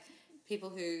 Like,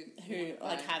 people who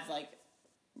like, have, like,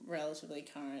 relatively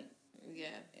current...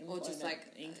 or just, like...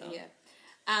 income.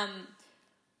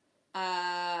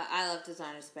 I love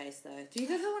Designer Space, though. Do you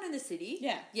go to the one in the city?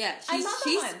 Yeah. Yeah. I love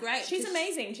she's that one. Great. She's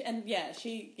amazing. And,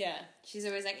 she's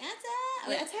always like,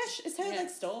 it's her like,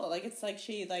 store. Like, it's like,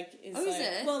 she, like, is, is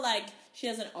it? Well, like, she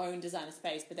doesn't own Designer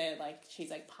Space, but they're, like, she's,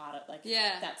 like, part of, like,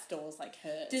 that store's, like,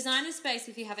 her. Designer Space,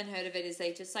 if you haven't heard of it, is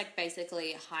they just, like,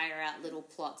 basically hire out little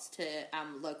plots to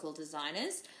local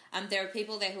designers. There are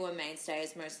people there who are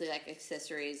mainstays, mostly, like,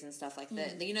 accessories and stuff like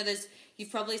that. You know,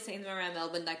 you've probably seen them around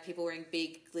Melbourne, like, people wearing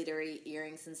big glittery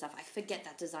earrings and stuff. I forget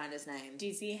that designer's name.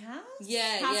 Dizzy House?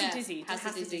 Yeah, House of Dizzy. House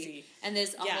of Dizzy. And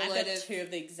there's a whole load of... two of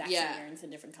the exact same earrings in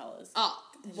different colours. Oh,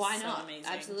 why so not? Amazing.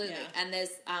 Absolutely. Yeah. And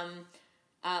there's...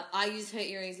 I use her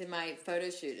earrings in my photo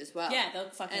shoot as well. Yeah, they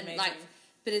look fucking amazing. Like,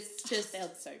 but it's just... they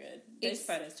look so good. Those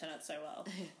photos turn out so well.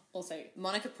 Also,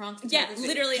 Monica Pronk yeah, photography.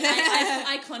 literally,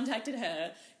 I contacted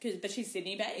her, but she's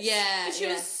Sydney based. Yeah, but she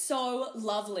was so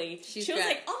lovely. She's she was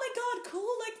great. like, "Oh my god, cool!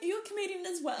 Like you're a comedian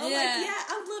as well. Yeah. Like, yeah,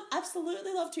 I'd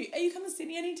absolutely love to. Are you coming to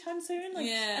Sydney anytime soon? Like,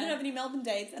 Yeah. I don't have any Melbourne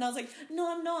dates." And I was like,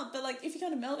 "No, I'm not. But like, if you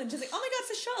come to Melbourne," she's like, "Oh my god,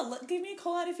 for sure. Like, give me a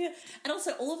call out if you." And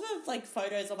also, all of her like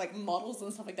photos of like models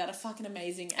and stuff like that are fucking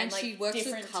amazing. And like, she works with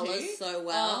different colours too. so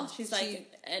well. Oh, she's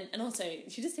like, and also,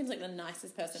 she just seems like the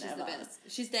nicest person She's ever. the best.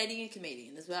 She's dating a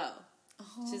comedian as well.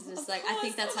 She's just Of like, I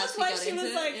think course. that's how she why got she into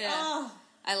was it. like, yeah. oh.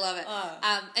 I love it.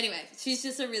 Anyway, she's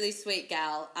just a really sweet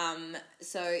gal.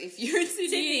 So if you're in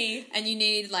Sydney and you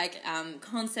need like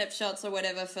concept shots or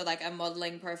whatever for like a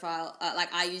modeling profile,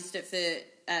 like I used it for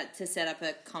to set up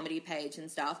a comedy page and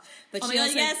stuff. But Oh my she god,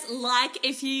 also, yes, like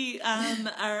if you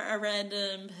are a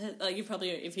random, like you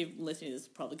probably, if you're listening to this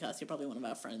podcast, you're probably one of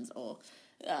our friends or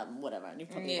whatever, and you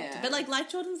probably liked it. But like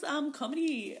Jordan's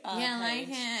comedy yeah, page.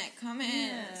 like it,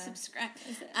 comment, subscribe,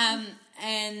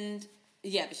 and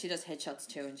yeah, but she does headshots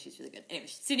too, and she's really good. Anyway,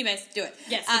 Sydney based, do it.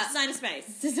 Yes, Designer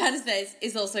Space. Designer Space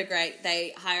is also great.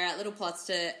 They hire out little plots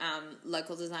to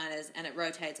local designers, and it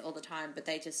rotates all the time. But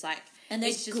they just like, and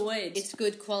it's just good. It's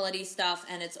good quality stuff,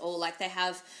 and it's all like they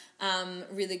have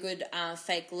really good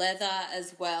fake leather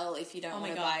as well. If you don't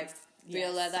want to buy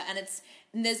real leather,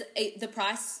 and there's the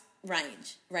price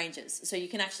ranges, so you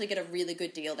can actually get a really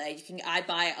good deal there. I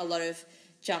buy a lot of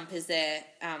jumpers there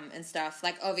and stuff,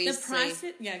 like obviously the price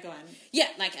go on. Yeah,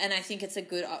 like, and I think it's a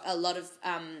lot of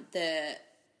the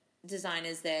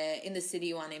designers there in the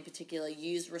city one in particular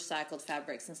use recycled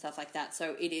fabrics and stuff like that,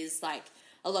 so it is like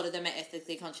a lot of them are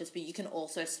ethically conscious, but you can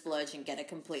also splurge and get a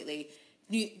completely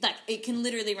new, like it can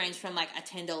literally range from like a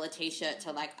 $10 t-shirt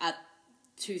to like a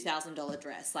 $2,000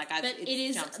 dress. Like but it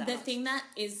is the thing that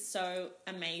is so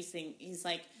amazing is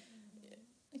like,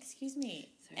 excuse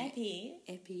me, Epi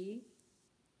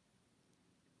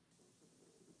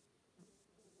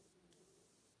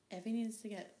needs to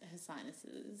get her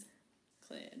sinuses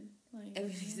cleared. Like, Epi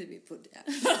needs to be put down.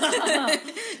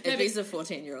 Epi's a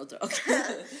 14-year-old dog.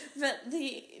 But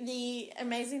the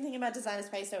amazing thing about Designer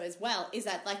Space though as well is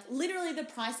that like literally the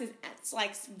price is at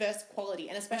like versus quality,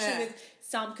 and especially with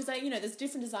some, because there's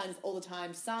different designers all the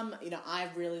time. Some I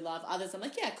really love, others I'm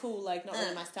like, yeah, cool, like not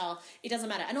really my style. It doesn't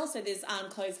matter. And also there's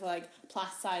clothes for like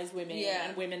plus size women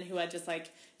and women who are just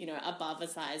like above a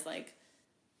size like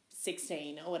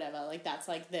 16 or whatever, like that's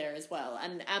like there as well.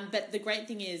 And but the great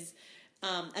thing is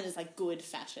and it's like good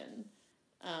fashion.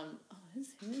 Who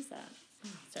is that? Oh,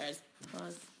 sorry, I just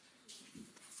paused.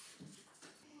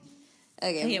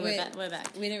 Okay, yeah, we're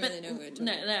back. We didn't really know what we were talking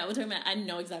about. No, we're talking about, I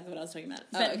know exactly what I was talking about.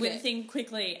 But okay. the thing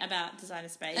quickly about Designer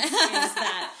Space is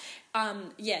that,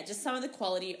 just some of the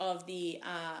quality of the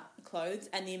clothes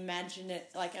and the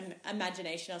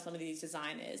imagination of some of these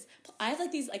designers. I have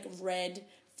like these like red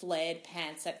flared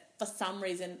pants that for some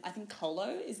reason, I think Colo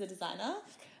is the designer.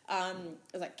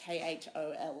 It's like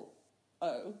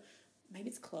Kholo. Maybe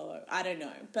it's Chloe. I don't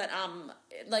know. But,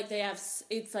 like, they have...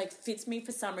 It's, like, fits me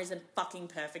for some reason fucking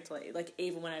perfectly. Like,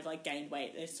 even when I've, like, gained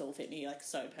weight, they still fit me, like,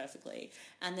 so perfectly.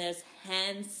 And there's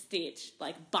hand-stitched,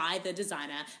 like, by the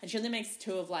designer. And she only makes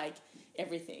 2 of, like,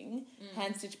 everything.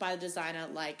 Hand-stitched by the designer,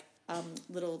 like,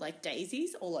 little, like,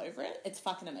 daisies all over it. It's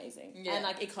fucking amazing. Yeah. And,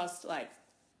 like, it costs, like,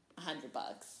 $100.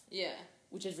 Yeah.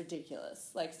 Which is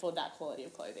ridiculous, like, for that quality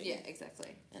of clothing. Yeah,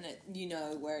 exactly. And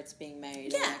where it's being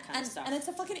made and that kind of stuff. And it's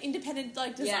a fucking independent,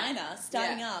 like, designer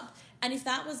starting up. And if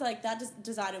that was, like, that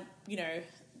designer,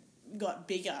 got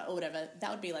bigger or whatever, that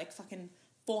would be, like, fucking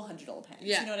 $400 pants.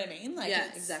 Yeah. You know what I mean? Like, yeah,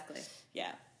 exactly.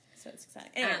 Yeah. So it's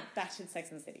exciting. Anyway, back to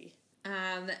Sex and the City.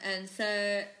 And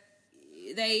so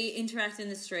they interact in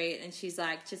the street, and she's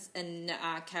like,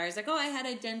 Carrie's like, oh, I had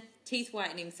a teeth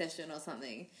whitening session or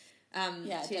something.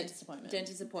 Dentist appointment.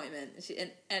 Dentist appointment.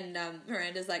 And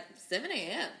Miranda's like, 7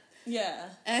 a.m. Yeah.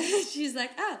 And she's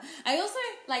like, I also,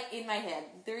 like, in my head,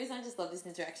 the reason I just love this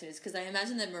interaction is because I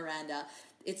imagine that Miranda,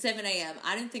 it's 7 a.m.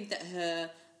 I don't think that her,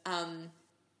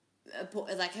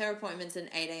 her appointment's an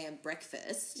 8 a.m.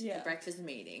 breakfast, a breakfast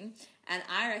meeting. And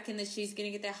I reckon that she's going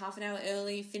to get there half an hour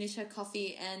early, finish her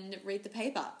coffee, and read the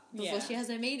paper before she has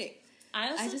her meeting.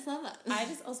 I just love that. I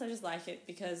just also just like it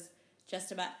because...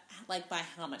 just about, like, by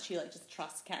how much you, like, just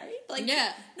trust Carrie. Like,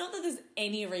 not that there's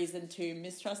any reason to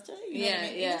mistrust her, you know what I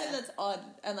mean? Even though that's odd,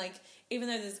 and, like, even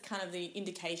though there's kind of the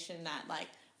indication that, like,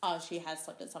 oh, she has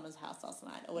slept at someone's house last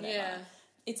night, or whatever. Yeah.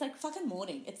 It's, like, fucking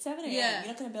morning. It's 7 a.m. Yeah. You're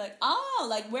not going to be like, oh,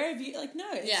 like, where have you, like,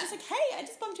 no. It's just like, hey, I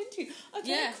just bumped into you.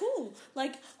 Okay, cool.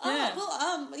 Like,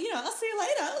 I'll see you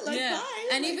later. Like, bye.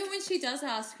 And like, even when she does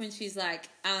ask, when she's like,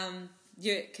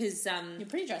 you're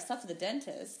pretty dressed up for the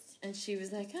dentist. And she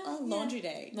was like, laundry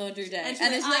day. Laundry day. And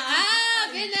And it's like,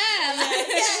 I've been there.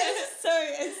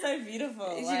 It's so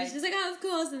beautiful. She's like, of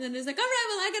course. And then it's like, all right,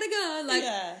 well, I gotta go. Like,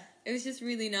 yeah. it was just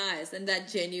really nice. And that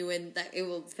genuine,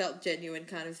 felt genuine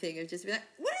kind of thing of just being like,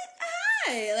 what?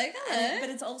 Hi. Like, hello. But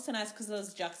it's also nice because it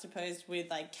was juxtaposed with,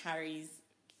 like, Carrie's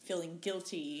feeling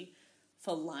guilty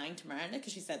for lying to Miranda,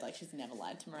 because she said, like, she's never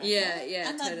lied to Miranda. Yeah,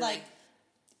 and totally. that, like,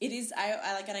 it is,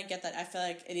 I like, and I get that. I feel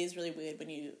like it is really weird when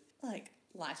you, like,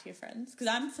 lie to your friends.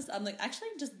 Because I'm like, actually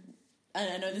just,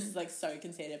 and I know this is, like, so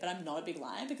conceited, but I'm not a big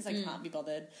liar because I can't be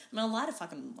bothered. I mean, I'll lie to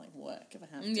fucking, like, work if I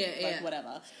have to.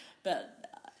 Whatever. But,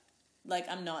 like,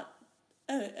 I'm not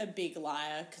a big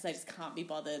liar because I just can't be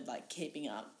bothered, like, keeping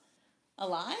up a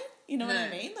lie. You know what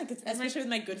I mean? Like, it's, especially with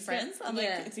my good friends, I'm like,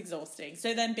 it's exhausting.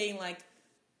 So then being, like,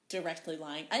 directly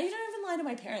lying. I don't even lie to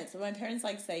my parents. When my parents,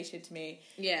 like, say shit to me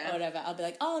or whatever, I'll be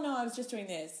like, oh, no, I was just doing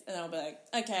this. And then I'll be like,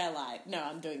 okay, I lied. No,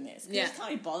 I'm doing this. I just can't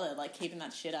be bothered, like, keeping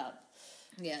that shit up.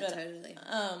 Yeah, but, totally.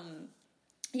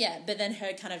 Yeah, but then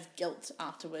her kind of guilt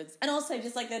afterwards. And also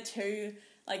just, like, the two,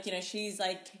 like, you know, she's,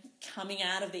 like, coming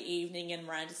out of the evening and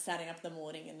Miranda's standing up in the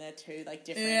morning and they're two, like,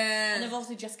 different. Yeah. And they've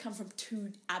also just come from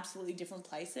two absolutely different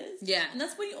places. Yeah. And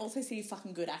that's when you also see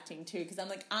fucking good acting, too. Because I'm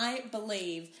like, I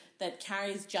believe that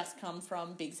Carrie's just come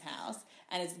from Big's house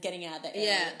and is getting out of the area.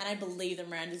 Yeah. And I believe that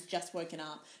Miranda's just woken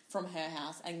up from her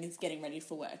house and is getting ready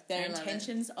for work. Their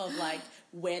intentions of, like,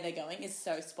 where they're going is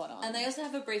so spot on. And they also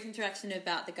have a brief interaction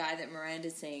about the guy that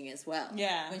Miranda's seeing as well.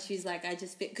 Yeah. When she's like,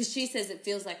 because she says it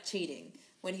feels like cheating.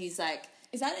 When he's like...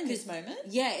 Is that in this moment?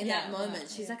 Yeah, in that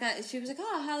moment. She's like, she was like,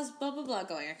 oh, how's blah, blah, blah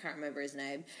going? I can't remember his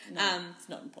name. No, it's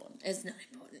not important. It's not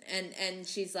important. And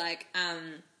she's like...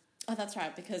 oh, that's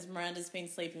right, because Miranda's been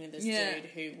sleeping with this dude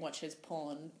who watches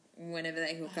porn whenever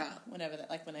they hook up. Whenever they,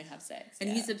 like, when they have sex. And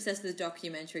he's obsessed with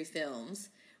documentary films,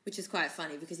 which is quite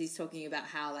funny because he's talking about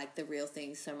how, like, the real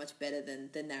thing's so much better than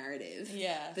the narrative.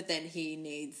 Yeah. But then he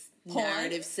needs porn.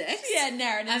 Narrative sex. Yeah,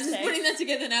 narrative sex. I'm just putting that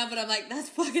together now, but I'm like, that's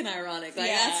fucking ironic.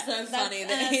 Like, that's so funny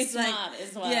that he's smart like...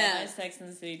 as well. Yeah. Like Sex and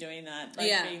the City doing that.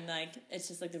 Like, being like, it's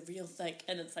just like the real, like,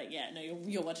 and it's like, yeah, no,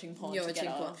 you're watching porn to get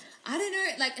on. I don't know,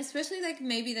 like, especially, like,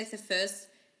 maybe, like, the first...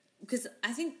 Because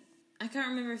I think... I can't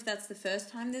remember if that's the first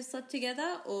time they've slept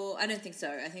together, or... I don't think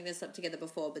so. I think they've slept together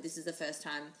before, but this is the first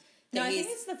time... No, I think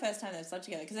it's the first time they've slept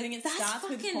together, because I think it starts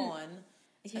with porn,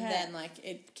 and then, like,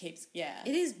 it keeps... Yeah.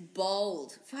 It is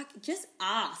bold. Fuck, just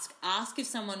ask. Ask if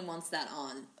someone wants that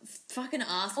on. Fucking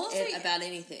ask it about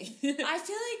anything. I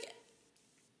feel like...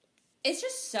 It's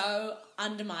just so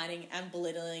undermining and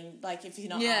belittling, like, if you're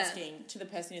not asking to the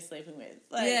person you're sleeping with.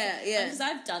 Like, because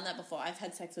I've done that before. I've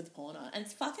had sex with porn, and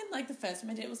it's fucking, like, the first time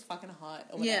I did it was fucking hot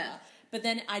or whatever. Yeah. But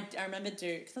then I remember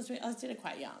because I did it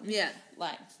quite young. Yeah.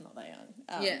 Like, not that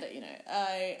young. But, you know,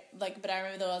 but I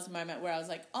remember there was a moment where I was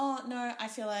like, oh, no, I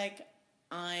feel like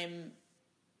I'm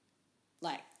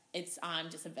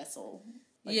just a vessel.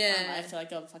 Like, I feel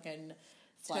like I'm fucking...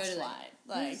 flashlight.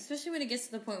 Like, especially when it gets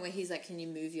to the point where he's like, can you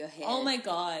move your head? Oh my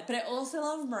god. But I also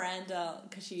love Miranda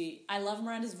because I love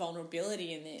Miranda's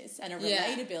vulnerability in this and her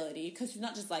relatability, because she's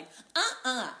not just like,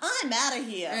 I'm out of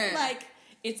here. Yeah. Like,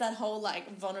 it's that whole,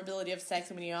 like, vulnerability of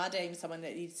sex when you are dating someone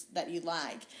that you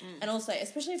like. And also,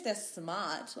 especially if they're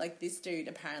smart, like this dude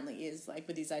apparently is, like,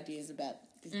 with these ideas about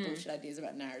these bullshit ideas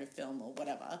about narrative film or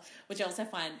whatever, which I also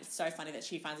find so funny that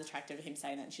she finds attractive him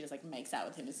saying that, and she just, like, makes out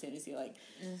with him as soon as he, like,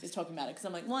 is talking about it. Because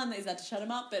I'm like, one, is that to shut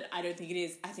him up? But I don't think it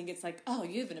is. I think it's like, oh,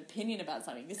 you have an opinion about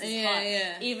something. This is hot.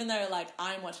 Yeah. Even though, like,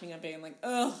 I'm watching it being like,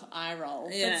 ugh, eye roll.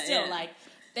 But still, like...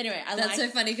 But anyway, that's so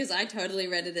funny because I totally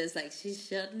read it as like, she's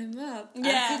shutting him up.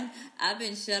 Yeah. I've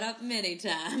been shut up many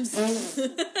times.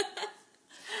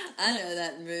 I know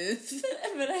that move.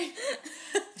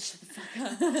 Shut the fuck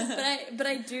up. But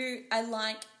I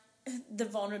like the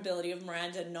vulnerability of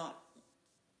Miranda not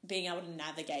being able to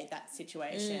navigate that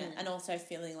situation, and also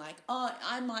feeling like, oh,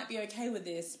 I might be okay with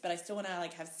this, but I still want to,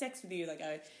 like, have sex with you. Like,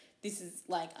 oh, this is,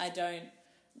 like, I don't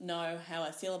know how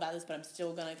I feel about this, but I'm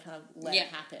still going to kind of let it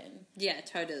happen. Yeah,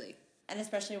 totally. And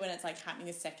especially when it's, like, happening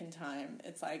a second time,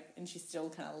 it's like, and she still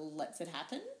kind of lets it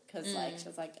happen, because, like, she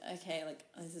was like, okay, like,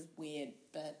 oh, this is weird,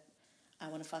 but I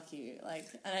want to fuck you. Like,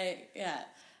 and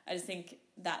I just think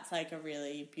that's, like, a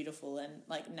really beautiful and,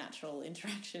 like, natural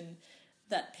interaction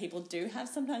that people do have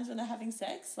sometimes when they're having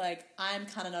sex. Like, I'm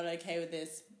kind of not okay with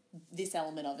this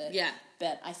element of it. Yeah.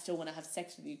 But I still want to have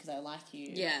sex with you because I like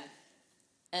you. Yeah.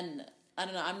 And... I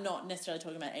don't know, I'm not necessarily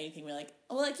talking about anything where, like,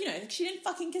 well, like, you know, she didn't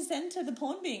fucking consent to the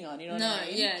porn being on, you know what I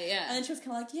mean? Yeah. And then she was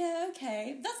kind of like, yeah,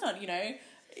 okay, that's not, you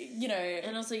know.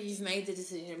 And also, you've made the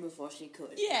decision before she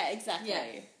could. Yeah, exactly.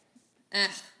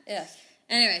 Yeah.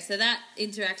 Anyway, so that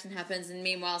interaction happens, and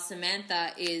meanwhile,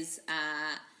 Samantha is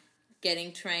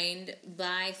getting trained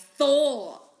by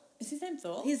Thor. Is his name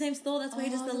Thor? His name's Thor. That's why he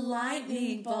does the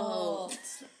lightning bolt.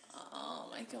 Oh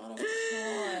my god, of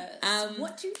course.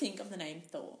 What do you think of the name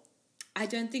Thor? I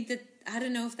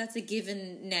don't know if that's a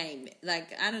given name. Like,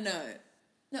 I don't know.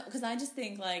 No, because I just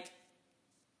think, like,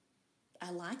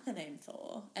 I like the name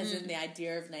Thor, as in the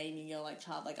idea of naming your, like,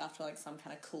 child, like, after, like, some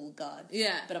kind of cool god.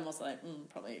 Yeah. But I'm also like,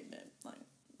 probably, like...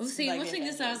 Well, see, like watching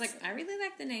this, I was Avengers. like, I really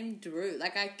like the name Drew.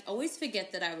 Like, I always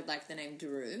forget that I would like the name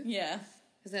Drew. Yeah.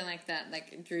 Because I like that,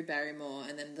 like, Drew Barrymore,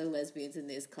 and then the lesbians in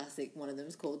this classic, one of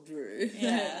them's called Drew.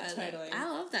 Yeah, totally. I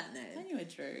love that name. I knew a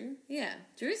Drew. Yeah,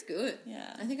 Drew's good.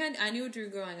 Yeah. I think I knew a Drew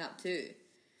growing up, too.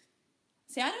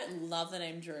 See, I don't love the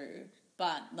name Drew,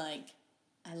 but, like,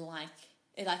 I like...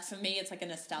 It, like, for me, it's, like, a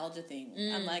nostalgia thing.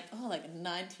 I'm like, oh, like,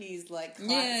 90s, like...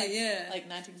 Like,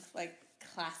 90s, like,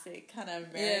 classic kind of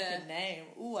American name.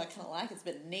 Ooh, I kind of like it. It's a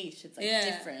bit niche. It's, like,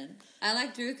 different. I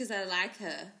like Drew because I like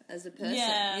her as a person.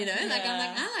 Yeah, you know? Like, I'm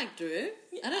like, yeah. I like Drew.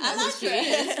 I don't know I who like she Drew.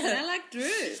 is, but I like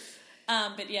Drew.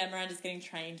 But yeah, Miranda's getting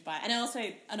trained by... And I also...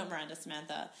 not Miranda,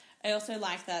 Samantha. I also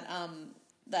like that,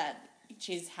 that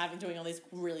she's doing all these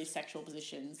really sexual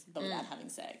positions, but without having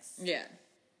sex. Yeah.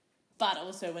 But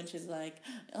also when she's like,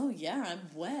 oh yeah, I'm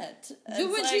wet. But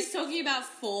when she's talking about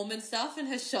form and stuff and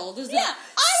her shoulders Yeah, are I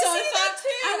so was thinking that far, too.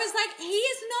 I was like, he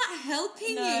is not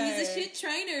helping No. you. He's a shit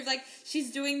trainer. Like, she's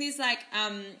doing these, like,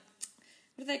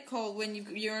 what are they called when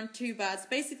you're on two bars?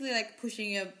 Basically, like,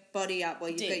 pushing your body up while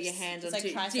you've got your hands on It's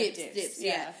two... like tricep dips,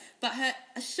 yeah. yeah. But her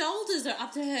shoulders are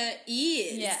up to her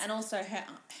ears. Yeah, and also her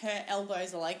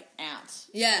elbows are like out.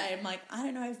 Yeah. So I'm like, I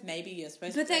don't know if maybe you're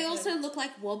supposed But to... they also look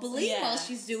like wobbly Yeah. while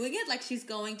she's doing it. Like, she's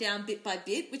going down bit by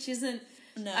bit, which isn't...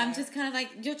 No. I'm just kind of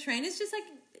like, your trainer's just,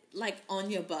 like on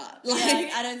your butt. Yeah,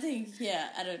 Like, I don't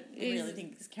really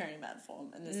think he's caring about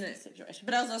form in this situation.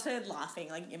 But I was also laughing,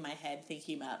 like, in my head,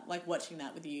 thinking about, like, watching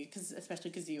that with you, especially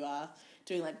because you are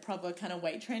doing, like, proper kind of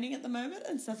weight training at the moment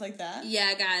and stuff like that.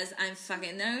 yeah, guys, I'm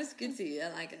fucking... No, it's good for you.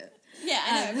 I like it. Yeah,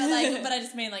 I know, but I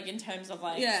just mean, like, in terms of,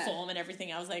 like, form and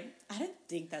everything, I was like, I don't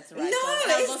think that's the right form.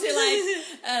 And I was also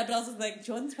like, but I was just like,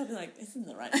 Jordan's probably like, this isn't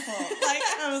the right form. Like,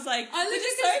 I was like, which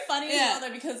is so funny as well,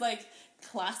 though, because, like,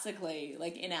 classically,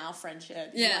 like, in our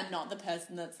friendship, you are not the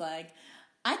person that's like,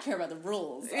 I care about the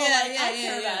rules. Or, like, I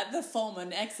care about the form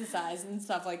and exercise and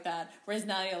stuff like that. Whereas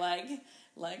now you're like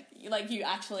you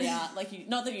actually are, like, you,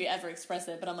 not that you ever express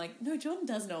it, but I'm like, no, Jordan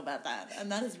does know about that,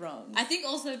 and that is wrong. I think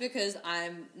also because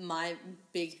my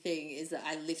big thing is that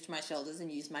I lift my shoulders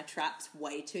and use my traps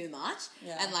way too much.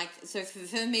 Yeah. And, like, so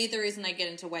for me, the reason I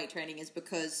get into weight training is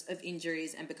because of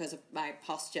injuries and because of my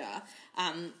posture.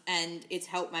 And it's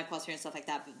helped my posture and stuff like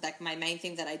that. But, like, my main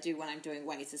thing that I do when I'm doing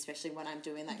weights, especially when I'm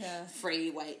doing, like,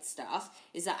 free weight stuff,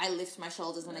 is that I lift my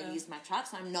shoulders and I use my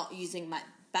traps. I'm not using my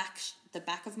the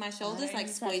back of my shoulders, like,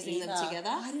 squeezing them together.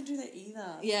 I didn't do that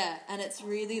either. Yeah, and it's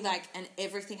really, like, and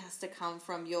everything has to come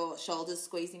from your shoulders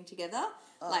squeezing together.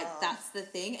 Like, that's the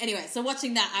thing. Anyway, so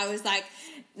watching that, I was like,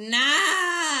 nah!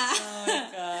 Oh, my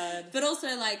God. But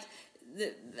also, like,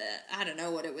 I don't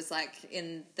know what it was like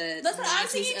in the That's what 90s, I'm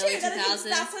thinking early too. 2000s. That's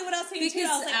exactly what I was thinking too.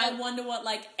 I was like, I wonder what,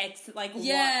 like,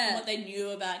 what they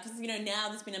knew about. Because, you know, now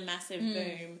there's been a massive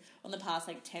boom on the past,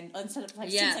 like, 10... Instead of, like,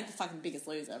 since, like, the fucking Biggest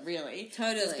Loser, really.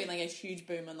 Totally. There's been, like, a huge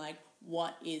boom on, like,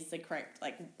 what is the correct,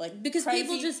 like because crazy...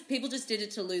 people just did it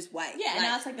to lose weight. Yeah, and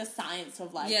now it's, like, the science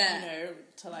of, like, you know,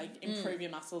 to, like, improve your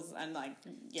muscles and, like,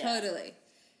 Totally.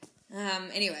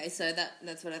 Anyway, so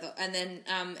that's what I thought. And then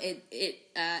it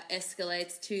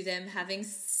escalates to them having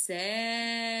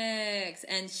sex.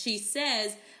 And she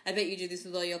says, I bet you do this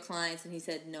with all your clients. And he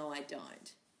said, no, I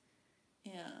don't.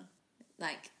 Yeah.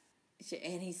 Like,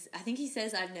 I think he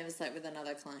says, I've never slept with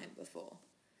another client before.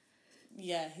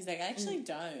 Yeah, he's like, I actually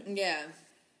don't. Yeah.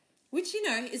 Which, you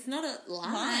know, is not a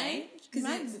lie.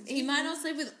 Because he might not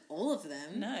sleep with all of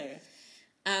them. No.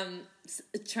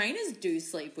 Trainers do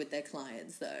sleep with their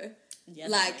clients, though. Yeah,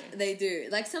 like, they do.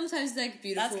 Like, sometimes, like,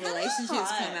 beautiful relationships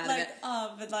come out of it.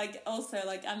 But, like, also,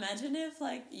 like, imagine if,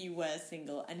 like, you were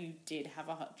single and you did have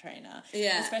a hot trainer.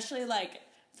 Yeah. Especially, like,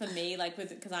 for me, like,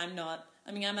 because I'm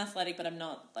athletic, but I'm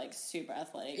not, like, super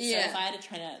athletic. Yeah. So if I had a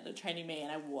trainer training me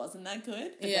and I wasn't that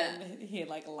good, but then he,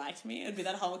 like, liked me, it'd be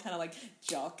that whole kind of, like,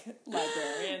 jock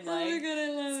librarian, like, oh my God,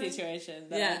 I love situation.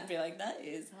 That I'd be like, that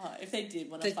is hot. If they did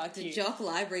want to fuck you. The jock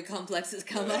library complex has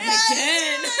come up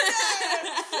again.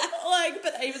 Like,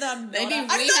 but even though I'm not Maybe I'm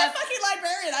not a fucking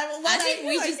librarian. I think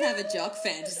we just have a jock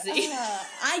fantasy.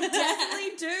 I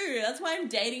definitely do. That's why I'm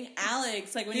dating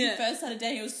Alex. Like, when he first started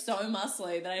dating, he was so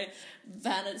muscly that I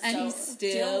found it and he's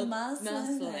still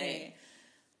muscly.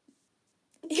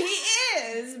 He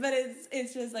is, but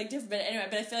it's just like different. But anyway,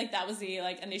 but I feel like that was the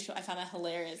like initial. I found that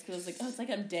hilarious because I was like, oh, it's like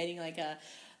I'm dating like a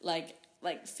like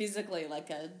physically like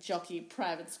a jockey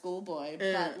private school boy,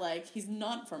 but like he's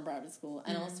not from private school,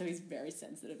 and also he's very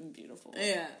sensitive and beautiful,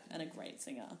 and a great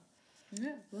singer.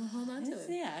 Yeah, well, hold on to it.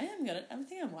 Yeah, I am good. I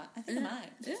think I might.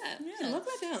 Yeah, lock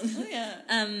that down. Oh, yeah.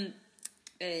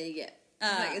 Yeah.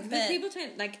 But people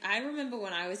change. Like, I remember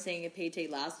when I was seeing a PT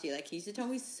last year, like, he used to tell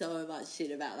me so much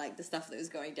shit about, like, the stuff that was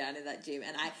going down in that gym,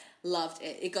 and I loved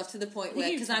it. It got to the point where,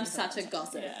 because I'm such a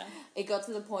gossip, it got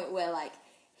to the point where, like,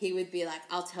 he would be like,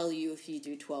 I'll tell you if you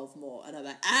do 12 more, and I'm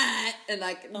like, and,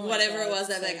 like, whatever it was,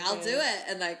 I'm like, I'll do it,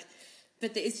 and, like,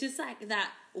 but it's just, like, that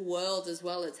world as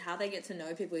well. It's how they get to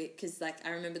know people, because, like,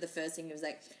 I remember the first thing, it was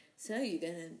like, so, you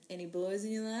got any boys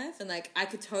in your life? And, like, I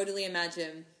could totally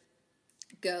imagine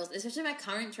girls, especially my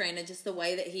current trainer, just the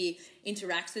way that he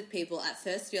interacts with people. At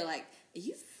first, you're like, "Are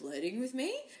you flirting with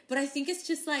me?" But I think it's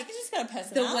just like he's just got a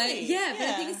personality. But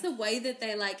I think it's the way that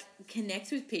they like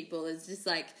connect with people is just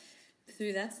like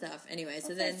through that stuff. Anyway,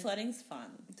 so then flirting's fun.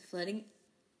 Flirting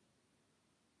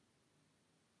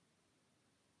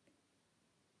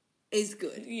is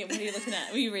good. Yeah, what are you looking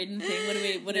at? Were you reading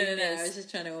thing? What are No, I was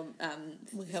just trying to.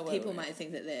 People might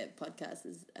think that their podcast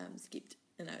is skipped.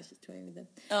 And I was just toying with them.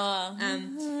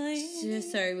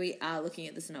 So we are looking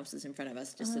at the synopsis in front of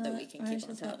us just so that we can keep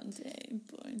on top.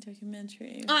 Boring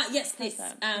documentary. Yes, this.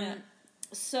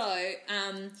 So,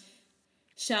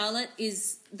 Charlotte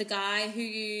is the guy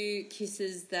who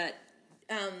kisses that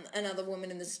another woman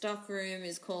in the stock room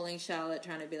is calling Charlotte,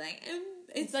 trying to be like,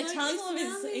 it's like telling all of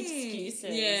his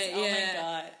excuses. Oh my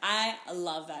god, I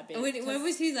love that bit. What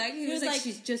was he like? He was like,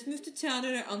 she's just moved to town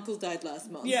and her uncle died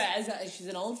last month. Yeah, exactly. She's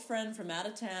an old friend from out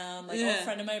of town, like old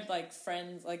friend of my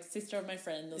friends, like sister of my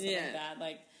friend or something like that.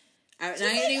 Like, and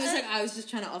he was like, I was just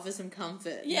trying to offer some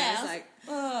comfort. Yeah, I was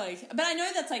like, but I know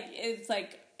that's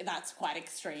like that's quite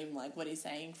extreme, like what he's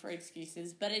saying for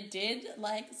excuses. But it did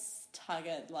like tugged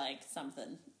at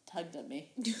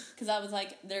me because I was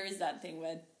like, there is that thing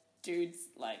where dudes,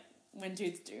 like, when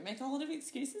dudes do make a lot of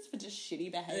excuses for just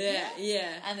shitty behaviour. Yeah.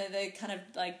 And then they're kind of,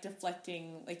 like,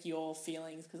 deflecting, like, your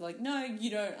feelings. Because, like, no, you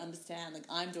don't understand. Like,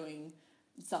 I'm doing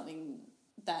something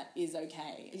that is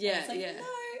okay. Yeah, it's like, no,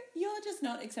 you're just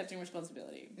not accepting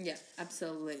responsibility. Yeah,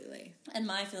 absolutely. And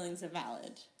my feelings are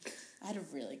valid. I had a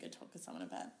really good talk with someone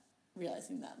about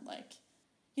realising that, like,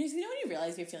 you know when you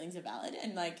realise your feelings are valid?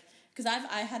 And, like, because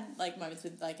I had, like, moments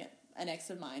with, like, an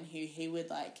ex of mine who he would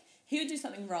do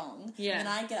something wrong, and then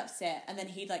I'd get upset, and then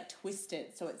he'd, like, twist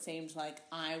it so it seemed like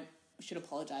I should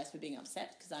apologise for being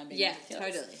upset because I'm being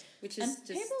ridiculous. Totally. Which is just...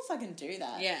 people fucking do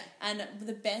that. Yeah. And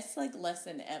the best, like,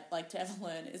 lesson, like, to ever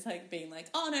learn is, like, being like,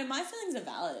 oh, no, my feelings are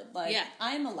valid. Like,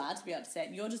 I am allowed to be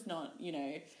upset. You're just not, you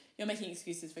know, you're making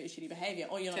excuses for your shitty behaviour,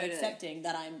 or you're not accepting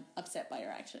that I'm upset by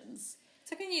your actions.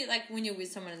 It's like when you're with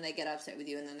someone and they get upset with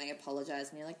you and then they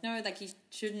apologise and you're like, no, like, you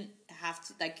shouldn't have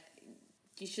to, like...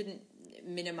 You shouldn't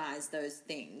minimize those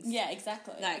things. Yeah,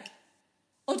 exactly. Like,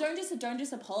 or don't just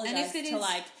apologize to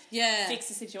like fix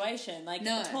the situation. Like,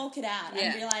 talk it out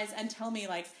and realize and tell me,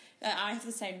 like, I have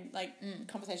the same like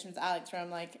conversation with Alex where I'm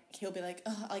like, he'll be like,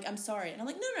 oh, like, I'm sorry, and I'm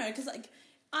like, no, because like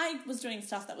I was doing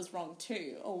stuff that was wrong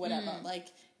too, or whatever. Like,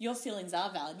 your feelings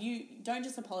are valid. You don't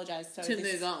just apologize to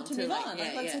move on.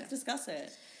 Like, let's discuss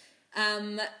it.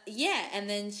 And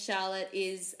then Charlotte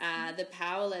is the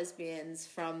power lesbians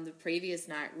from the previous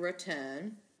night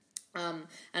return. And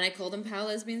I call them power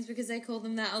lesbians because they call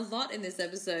them that a lot in this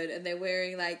episode, and they're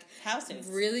wearing like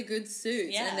really good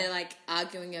suits, and they're like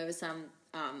arguing over some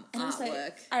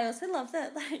artwork. I also love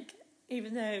that, like,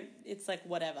 even though it's like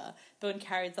whatever, but when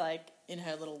Carrie's like in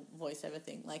her little voiceover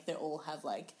thing, like they all have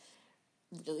like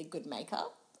really good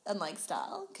makeup and like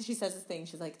style, because she says this thing,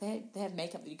 she's like, they have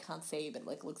makeup that you can't see but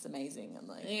like looks amazing and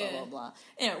like blah blah blah,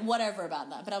 you know, whatever about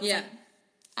that. But I was like,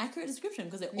 accurate description,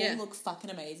 because they all look fucking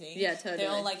amazing. Yeah, totally. They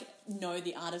all like know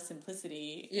the art of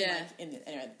simplicity. Yeah,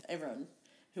 anyway, everyone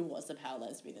who was the power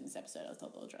lesbian in this episode, I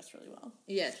thought they were dressed really well.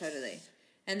 Yeah, totally.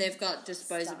 And they've got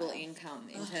disposable income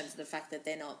in terms of the fact that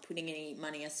they're not putting any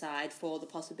money aside for the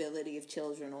possibility of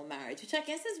children or marriage, which I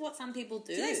guess is what some people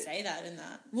do. Do they say that in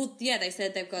that? Well, yeah, they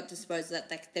said they've got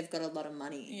they've got a lot of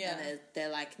money. Yeah. And they're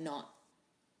like not,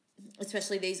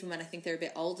 especially these women, I think they're a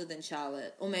bit older than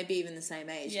Charlotte, or maybe even the same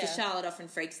age. Because Charlotte often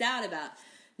freaks out about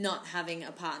not having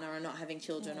a partner or not having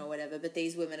children or whatever, but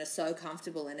these women are so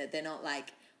comfortable in it, they're not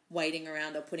like waiting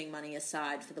around or putting money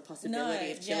aside for the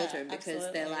possibility of children,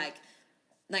 because they're like,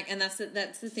 and that's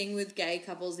the thing with gay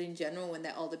couples in general when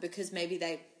they're older, because maybe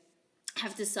they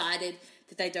have decided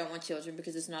that they don't want children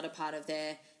because it's not a part of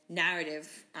their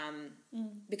narrative,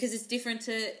 because it's different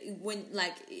to when,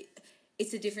 like,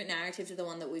 it's a different narrative to the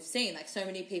one that we've seen. Like, so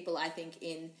many people, I think,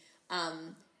 in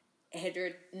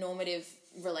heteronormative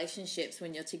relationships,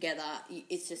 when you're together,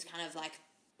 it's just kind of like,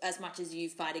 as much as you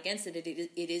fight against it,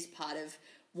 it is part of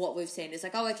what we've seen. It's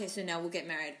like, oh, okay, so now we'll get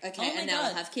married. Okay, and now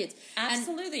we'll have kids.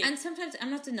 Absolutely. And sometimes,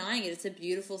 I'm not denying it, it's a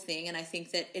beautiful thing, and I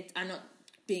think that I'm not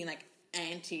being, like,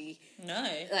 anti... No.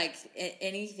 Like,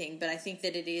 anything, but I think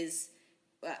that it is...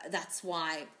 that's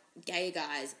why gay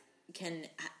guys can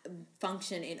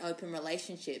function in open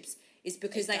relationships, is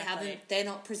because they're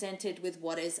not presented with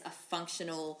what is a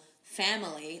functional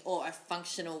family or a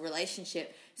functional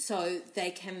relationship, so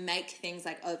they can make things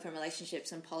like open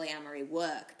relationships and polyamory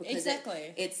work, because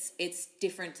it's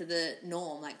different to the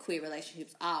norm, like queer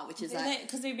relationships are, which is like...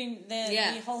 Because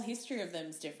the whole history of them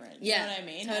is different. You know what I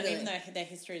mean? Totally. And even though their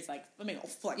history is like,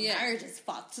 marriage is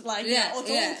fucked. Like, it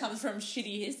all comes from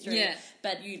shitty history. Yeah.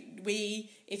 But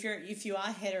if you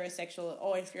are heterosexual,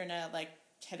 or if you're in a, like,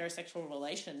 heterosexual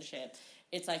relationship,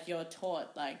 it's like you're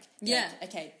taught, like,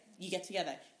 okay, you get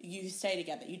together, you stay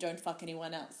together, you don't fuck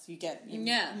anyone else, you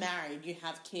married, you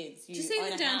have kids, you just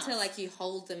even down to, like, you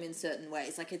hold them in certain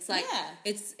ways, like, it's like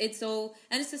it's all,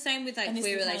 and it's the same with, like,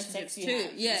 queer relationships too.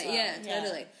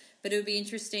 Totally. But it would be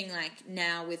interesting, like,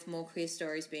 now with more queer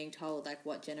stories being told, like,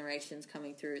 what generation's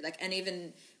coming through, like, and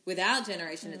even with our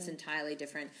generation, it's entirely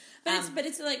different. But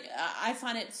it's like, I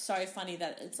find it so funny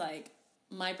that it's like,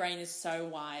 my brain is so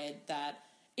wired that,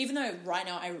 even though right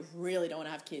now I really don't want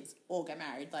to have kids or get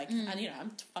married, like, and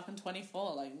I'm fucking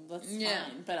 24, like, that's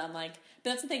fine. But I'm like,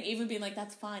 but that's the thing, even being like,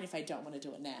 that's fine if I don't want to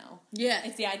do it now. Yeah.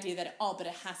 It's the idea that, but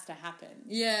it has to happen.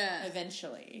 Yeah.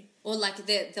 Eventually. Or, like,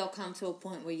 they'll come to a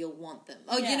point where you'll want them.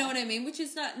 Oh, you know what I mean? Which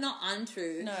is not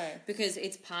untrue. No. Because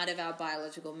it's part of our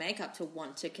biological makeup to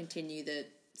want to continue the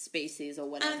species or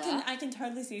whatever. And I can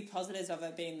totally see positives of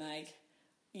it being like,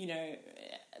 you know,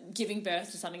 giving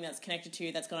birth to something that's connected to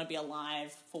you, that's going to be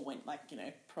alive for when, like, you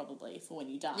know, probably for when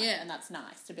you die. Yeah. And that's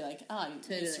nice to be like,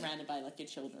 you're surrounded by, like, your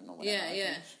children or whatever. Yeah,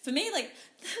 yeah. For me, like,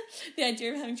 the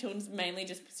idea of having children is mainly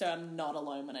just so I'm not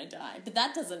alone when I die. But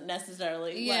that doesn't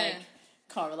necessarily, like,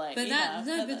 correlate. But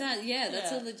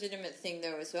that's a legitimate thing,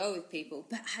 though, as well, with people.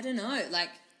 But I don't know, like...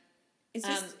 It's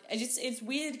just, it's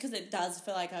weird because it does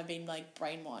feel like I've been, like,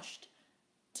 brainwashed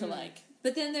to, like...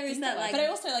 But then there is that, like... But I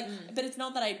also, like... But it's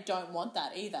not that I don't want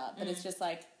that either. But it's just,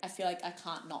 like, I feel like I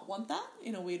can't not want that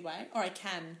in a weird way. Or I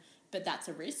can, but that's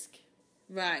a risk.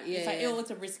 Right, yeah, it's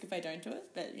a risk if I don't do it.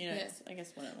 But, you know, it's, I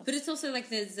guess whatever. But it's also, like,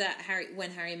 there's that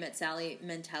When Harry Met Sally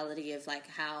mentality of, like,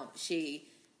 how she...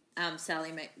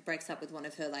 Sally breaks up with one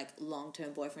of her, like,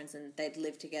 long-term boyfriends, and they'd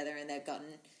lived together and they've gotten...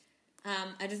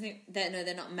 I just think that, no,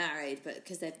 they're not married, but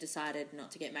because they've decided not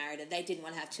to get married, and they didn't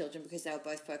want to have children because they were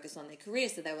both focused on their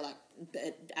careers, so they were like,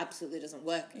 it absolutely doesn't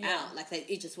work out. Like,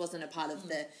 it just wasn't a part of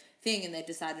the thing, and they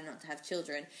decided not to have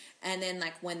children. And then,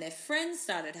 like, when their friends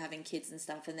started having kids and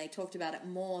stuff, and they talked about it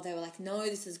more, they were like, no,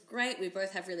 this is great, we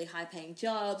both have really high-paying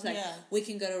jobs, like, we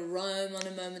can go to Rome on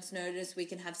a moment's notice, we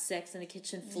can have sex on a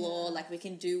kitchen floor, like, we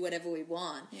can do whatever we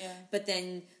want. Yeah. But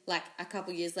then, like, a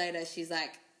couple years later, she's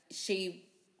like, she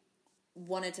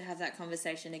wanted to have that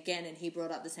conversation again, and he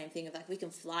brought up the same thing of, like, we can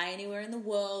fly anywhere in the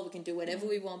world, we can do whatever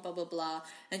we want, blah, blah, blah.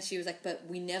 And she was like, but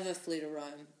we never flew to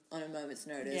Rome on a moment's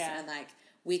notice, and, like,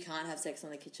 we can't have sex on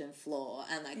the kitchen floor,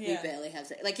 and, like, we barely have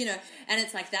sex. Like, you know, and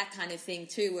it's, like, that kind of thing,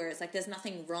 too, where it's, like, there's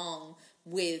nothing wrong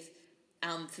with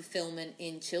fulfillment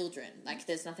in children. Like,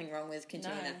 there's nothing wrong with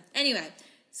continuing that. Anyway,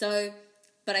 so...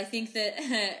 But I think that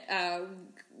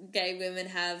gay women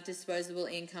have disposable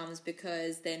incomes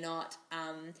because they're not...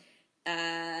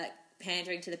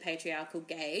 pandering to the patriarchal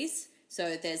gaze,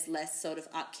 so there's less sort of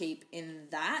upkeep in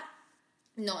that.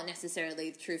 Not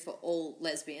necessarily true for all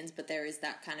lesbians, but there is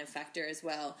that kind of factor as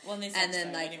well. And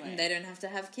then, like, they don't have to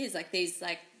have kids. Like, these,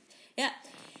 like,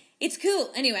 it's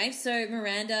cool. Anyway, so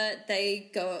Miranda, they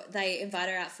invite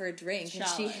her out for a drink,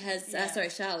 Charlotte, and she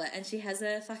has Charlotte, and she has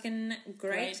a fucking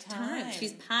great time.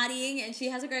 She's partying, and she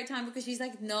has a great time because she's,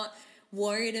 like, not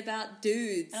worried about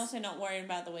dudes. And also not worried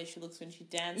about the way she looks when she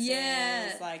dances.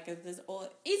 Yeah. Like, there's all...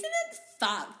 Isn't it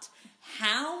fucked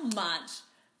how much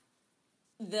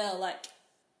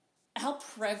how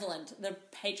prevalent the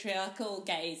patriarchal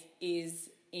gaze is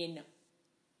in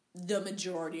the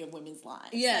majority of women's lives?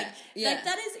 Yeah. Like,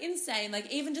 that is insane.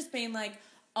 Like, even just being like,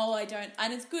 Oh, I don't.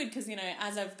 And it's good because, you know,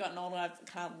 as I've gotten older, I've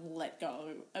kind of let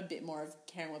go a bit more of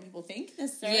caring what people think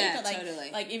necessarily. Yeah, but, like,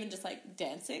 totally. Like, even just, like,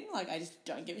 dancing, like, I just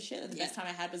don't give a shit. And the best time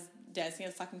I had was dancing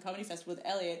at a fucking comedy festival with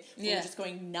Elliot. We were just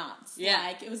going nuts. Yeah.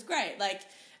 Like, it was great. Like,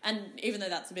 and even though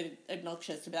that's a bit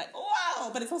obnoxious to be like,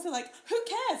 wow, but it's also like, who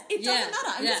cares? It doesn't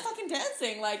matter. I'm just fucking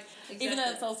dancing. Like, even though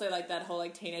it's also, like, that whole,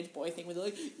 like, teenage boy thing with,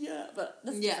 like, but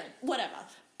that's different. Whatever.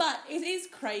 But it is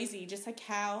crazy just, like,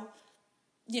 how...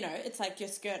 You know, it's like your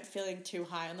skirt feeling too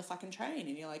high on the fucking train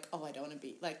and you're like, oh, I don't want to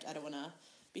be, like, I don't want to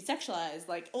be sexualized.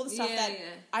 Like, all the stuff that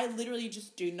I literally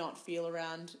just do not feel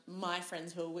around my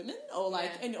friends who are women or,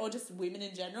 like, or just women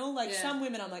in general. Like, some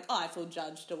women I'm like, oh, I feel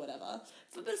judged or whatever.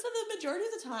 But for the majority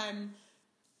of the time,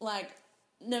 like,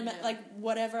 no matter, like,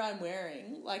 whatever I'm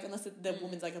wearing, like, unless the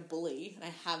woman's, like, a bully, and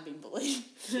I have been bullied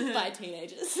by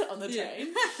teenagers on the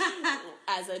train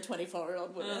as a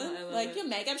 24-year-old woman. Like, your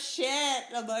makeup shit.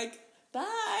 I'm like... Bye.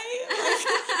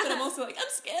 But I'm also like, I'm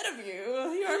scared of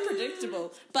you. You're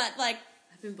unpredictable. But, like...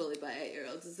 I've been bullied by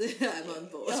 8-year-olds. I'm on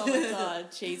board. Oh, my God.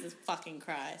 Jesus fucking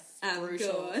Christ. Brutal.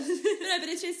 Go on. No, but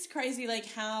it's just crazy, like,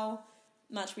 how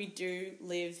much we do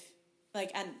live,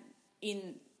 like, and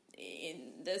in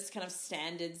this kind of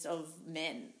standards of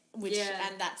men. Which,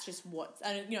 and that's just what...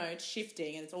 And, you know, it's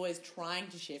shifting, and it's always trying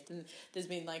to shift. And there's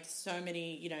been, like, so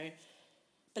many, you know...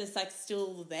 But it's, like,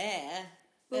 still there...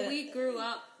 But we grew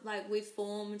up, like, we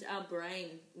formed our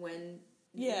brain when...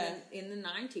 In the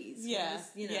 90s. Yeah. Was,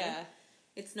 you know,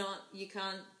 it's not... You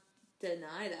can't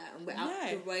deny that. And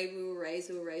the way we were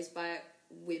raised by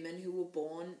women who were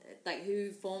born... Like,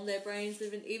 who formed their brains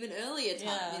even earlier time,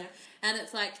 you know? And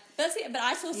it's like... But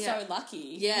I feel so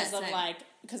lucky. Yeah, because of, like...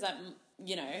 Because I'm,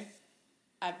 you know...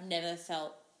 I've never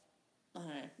felt... I don't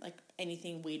know, like,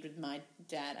 anything weird with my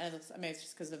dad. And I mean, it's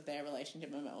just because of their relationship,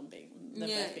 my mum being,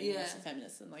 both being a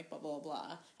feminist and, like, blah, blah,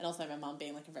 blah. And also my mum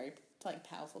being, like, a very, like,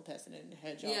 powerful person in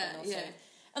her job. And also,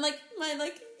 and, like, my,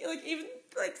 like, even,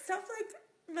 like, stuff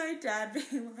like my dad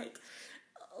being,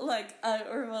 or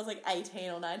I was, like,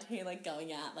 18 or 19, like,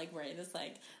 going out, like, wearing this,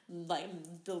 like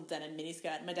little denim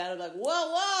miniskirt. And my dad would be like,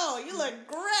 whoa, you look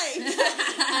great. And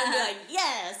I'd be like,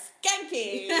 yes,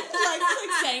 skanky. like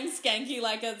saying skanky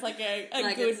like it's, like, a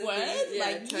like good word.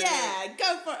 Totally.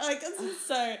 Go for it. Like, it's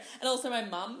so... And also my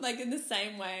mum, like, in the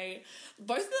same way,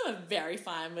 both of them are very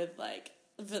fine with, like,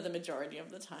 for the majority of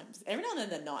the times. Every now and then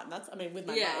they're not. And that's, I mean, with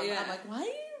my mum, I'm like, why are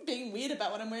you being weird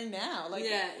about what I'm wearing now? Like,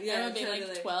 I remember being,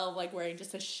 like, 12, like, wearing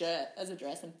just a shirt as a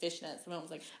dress and fishnets. My mum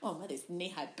was like, oh, my, these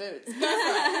knee-high boots. Go for it.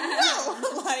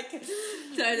 No! Like...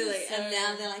 Totally. So, and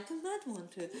now they're like, I might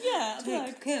want to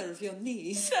take care of your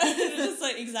knees. Just,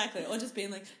 like, exactly. Or just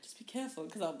being like, just be careful,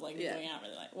 because I'm, like, going out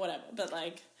really, like, whatever. But,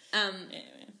 like...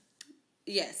 anyway.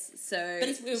 Yes, so... But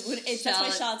it's that's why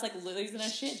Charlotte's, like, losing her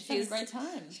shit. She's having a great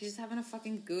time. She's having a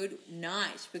fucking good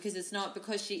night, because it's not...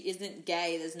 Because she isn't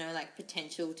gay, there's no, like,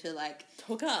 potential to, like...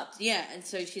 Hook up. Yeah, and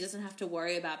so she doesn't have to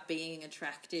worry about being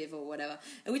attractive or whatever.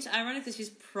 Which, ironically,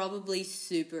 she's probably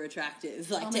super attractive,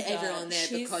 like, to everyone there,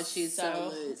 because she's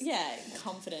so loose. Yeah,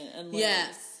 confident and loose. Yeah.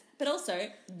 But also,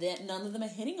 none of them are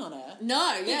hitting on her.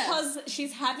 No, Because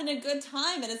she's having a good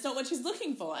time and it's not what she's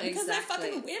looking for. And because they're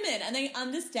fucking women and they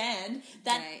understand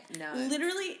that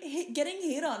literally getting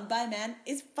hit on by a man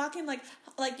is fucking,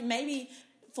 like maybe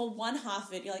for one half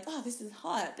of it, you're like, oh, this is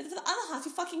hot. But for the other half,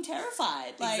 you're fucking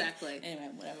terrified. Like, exactly. Anyway,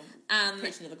 whatever.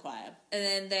 Preaching to the choir.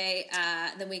 And then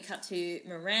then we cut to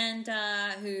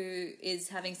Miranda, who is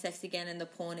having sex again, and the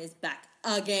porn is back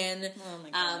again. Oh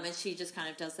my God. And she just kind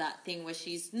of does that thing where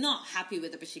she's not happy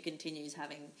with it, but she continues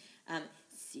having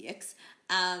sex.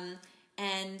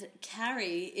 And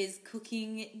Carrie is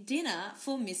cooking dinner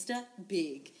for Mr.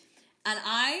 Big. And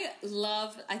I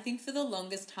think for the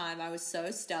longest time I was so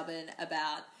stubborn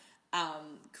about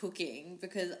cooking,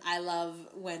 because I love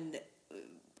when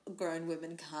grown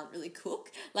women can't really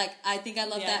cook. Like, I think I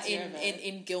love that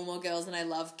in Gilmore Girls, and I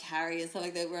love Carrie and stuff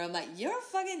like that, where I'm like, you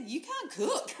can't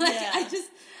cook. Like,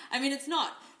 I mean, it's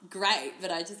not great, but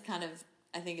I just kind of,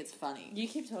 I think it's funny. You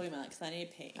keep talking about it, because I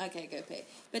need to pee. Okay, go pee.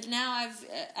 But now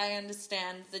I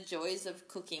understand the joys of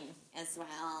cooking as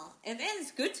well. And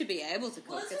it's good to be able to cook.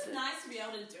 Well, it's just nice to be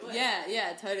able to do it.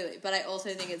 Yeah, totally. But I also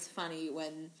think it's funny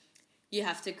when you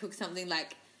have to cook something,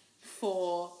 like,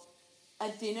 for a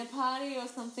dinner party or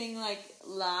something, like,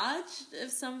 large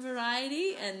of some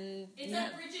variety. And it's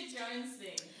a Bridget Jones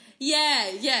thing.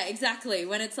 Yeah, exactly.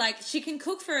 When it's like, she can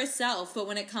cook for herself, but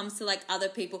when it comes to, like, other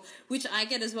people, which I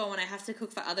get as well when I have to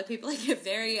cook for other people, I get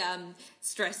very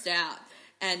stressed out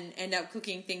and end up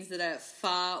cooking things that are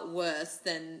far worse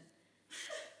than...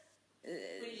 when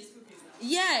you just cook yourself.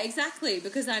 Yeah, exactly,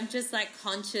 because I'm just, like,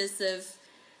 conscious of...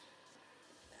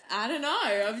 I don't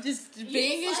know. I'm just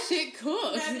being a shit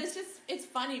cook. No, but it's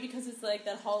funny because it's like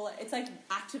that whole, it's like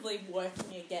actively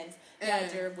working against the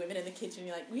idea of women in the kitchen.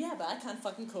 You're like, well, yeah, but I can't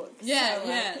fucking cook. Yeah, so,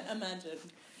 like, imagine.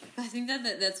 I think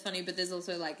that's funny, but there's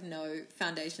also like no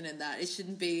foundation in that. It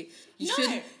shouldn't be.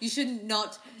 You should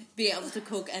not be able to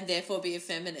cook and therefore be a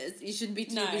feminist. You shouldn't be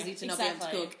too busy to not be able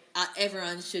to cook.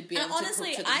 Everyone should be able to cook for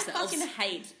themselves. Honestly, I fucking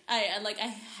hate. I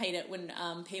hate it when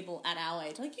people at our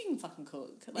age, like, you can fucking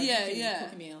cook. Like, you can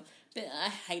cook a meal, but I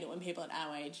hate it when people at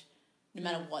our age, no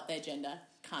matter what their gender,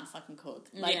 can't fucking cook.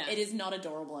 Like, it is not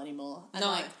adorable anymore. And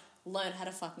like, learn how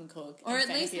to fucking cook, or at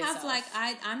least have like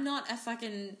I'm not a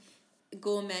fucking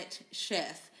gourmet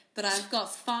chef, but I've got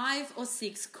 5 or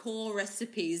 6 core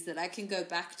recipes that I can go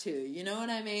back to. You know what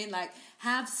I mean? Like,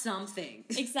 have something.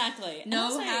 Exactly. Know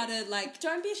also, how to, like...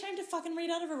 Don't be ashamed to fucking read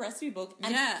out of a recipe book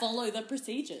and follow the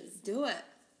procedures. Do it.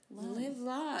 Live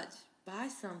large. Buy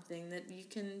something that you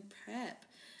can prep.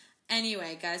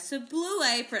 Anyway, guys, so Blue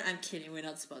Apron... I'm kidding, we're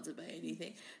not sponsored by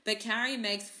anything. But Carrie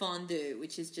makes fondue,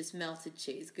 which is just melted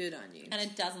cheese. Good on you. And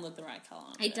it doesn't look the right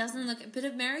colour. It doesn't look... But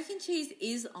American cheese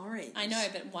is orange. I know,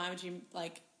 but why would you,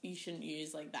 like... You shouldn't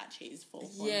use, like, that cheese for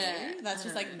fondue. Yeah. That's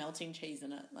just, like, melting cheese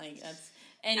in it. Like, that's...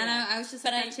 Anyway. And I was just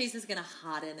like, that cheese is going to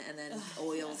harden and then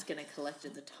oil's going to collect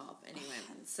at the top. Anyway,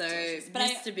 so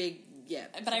Mr. Big... Yeah.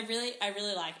 But I really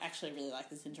like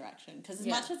this interaction. Because as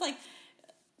much as,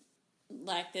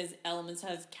 like, there's elements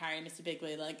of Carrie and Mr. Big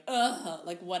where you're like,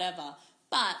 like, whatever.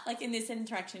 But, like, in this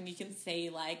interaction, you can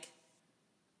see, like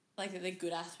the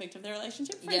good aspect of their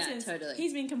relationship. For instance, totally.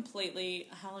 He's been completely...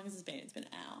 How long has this been? It's been an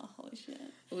hour. Holy shit.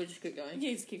 We'll just keep going.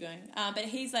 Yeah, just keep going. But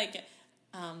he's, like,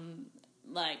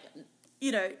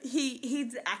 you know,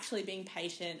 he's actually being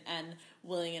patient and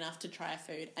willing enough to try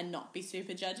food and not be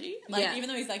super judgy. Like, even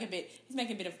though he's making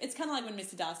a bit of... It's kind of like when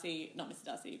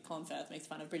Colin Firth makes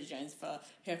fun of Bridget Jones for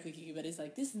her cooking, but he's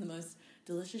like, this is the most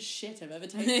delicious shit I've ever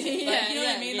tasted. Like, you know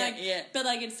what I mean? But,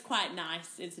 like, it's quite nice.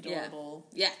 It's adorable.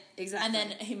 Yeah, exactly. And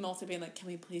then him also being like, can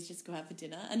we please just go out for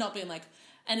dinner? And not being like...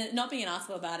 And not being an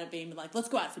asshole about it, being like, let's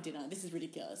go out for dinner. This is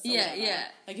ridiculous. Yeah.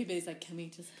 Like, if he's like, can we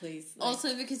just please... Like,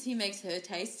 also, because he makes her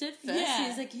taste it first. Yeah.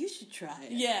 She's like, you should try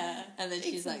it. Yeah. And then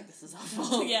she's like, this is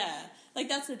awful. Yeah. Like,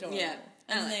 that's adorable. Yeah.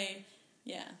 And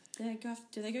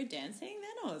do they go dancing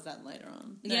then, or is that later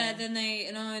on? No. Yeah, then they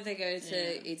go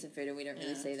to eat some food and we don't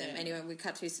really see them. Yeah. Anyway, we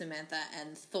cut to Samantha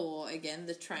and Thor again,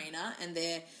 the trainer, and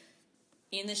they're...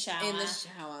 In the shower.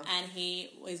 And he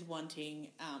was wanting...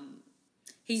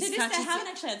 they haven't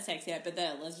actually had sex yet, but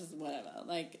let's just whatever.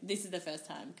 Like, this is the first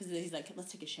time because he's like,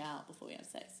 let's take a shower before we have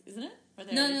sex, isn't it? Or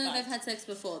no, they've had sex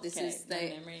before. This is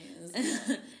memory.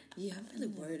 Yeah, I'm really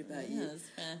worried about you. That's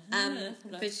fair.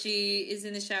 But she is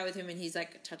in the shower with him, and he's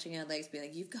like touching her legs, being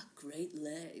like, "You've got great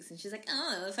legs," and she's like,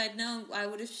 "Oh, if I'd known, I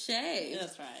would have shaved."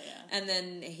 That's right. Yeah. And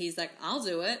then he's like, "I'll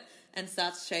do it." And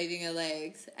starts shaving her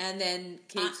legs, and then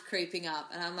keeps creeping up.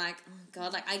 And I'm like, oh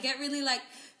god, like I get really like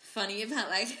funny about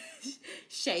like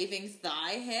shaving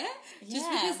thigh hair, just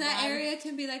because that area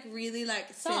can be like really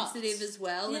like soft. Sensitive as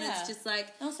well, and it's just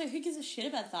like also who gives a shit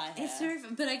about thigh hair? It's so,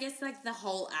 but I guess like the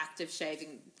whole act of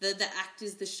shaving, the act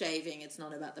is the shaving. It's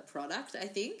not about the product, I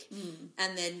think.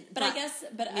 And then,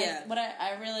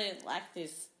 I really like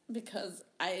this. Because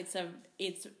it's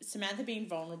Samantha being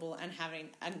vulnerable and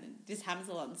this happens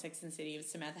a lot in Sex and the City, with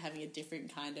Samantha having a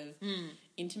different kind of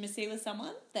intimacy with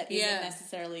someone that isn't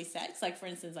necessarily sex. Like, for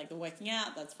instance, like the working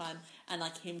out, that's fun, and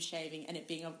like him shaving and it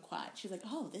being quiet. She's like,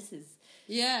 oh, this is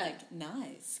like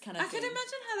nice kind of. I could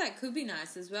imagine how that could be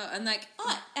nice as well, and like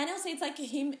and also it's like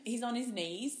he's on his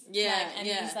knees,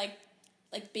 he's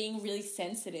like being really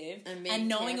sensitive and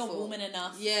knowing careful. A woman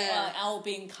enough, or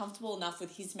being comfortable enough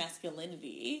with his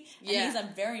masculinity. And he's a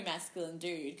very masculine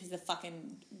dude because the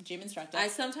fucking gym instructor. I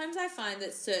find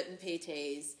that certain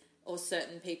PTs or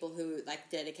certain people who like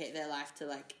dedicate their life to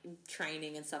like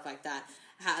training and stuff like that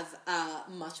have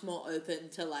much more open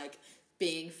to like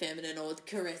being feminine or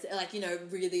caress, like, you know,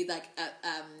 really like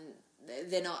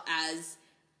they're not as.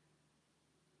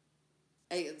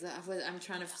 I'm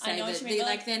trying to say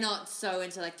that they're not so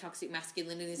into like toxic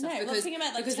masculinity and stuff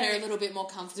because they're a little bit more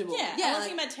comfortable. Yeah, I was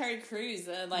thinking about Terry Crews,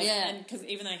 and because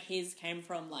even though his came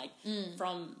from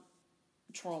from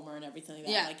trauma and everything like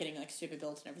that, like getting like super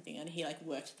built and everything, and he like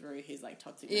worked through his like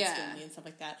toxic masculinity and stuff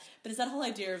like that. But it's that whole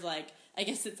idea of like, I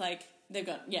guess it's like they've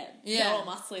got, they're all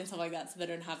muscly and stuff like that, so they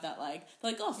don't have that, like,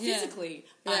 they're like, oh, physically,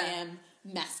 I am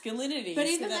masculinity. But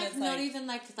even, so like, not even,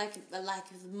 like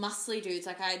muscly dudes.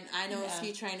 Like, I know a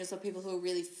few trainers or people who are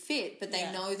really fit, but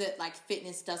they know that, like,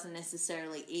 fitness doesn't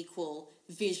necessarily equal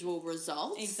visual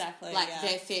results. Exactly, Like,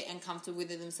 they're fit and comfortable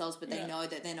with it themselves, but they know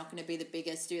that they're not going to be the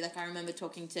biggest dude. Like, I remember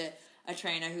talking to a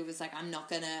trainer who was like, I'm not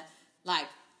going to, like,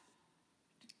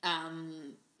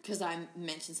 because I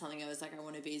mentioned something, I was like, I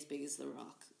want to be as big as The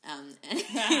Rock.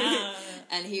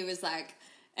 And he was like,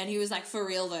 for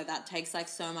real though, that takes like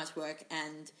so much work,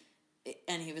 and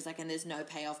he was like, and there's no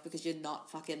payoff because you're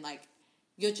not fucking like,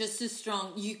 you're just as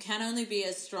strong. You can only be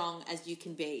as strong as you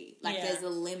can be. Like there's a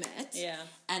limit. Yeah.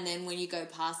 And then when you go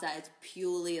past that, it's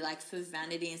purely like for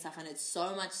vanity and stuff, and it's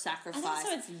so much sacrifice. And also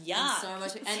it's yuck. And so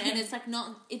much, and it's like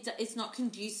it's not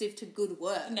conducive to good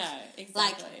work. No,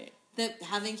 exactly. Like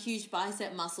having huge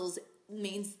bicep muscles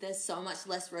means there's so much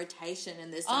less rotation,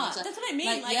 and there's so much. That's what I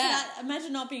mean.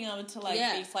 Imagine not being able to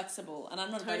be flexible. And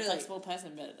I'm not a very flexible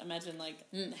person, but imagine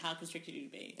how constricted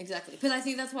you'd be. Exactly. But I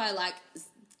think that's why I like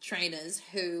trainers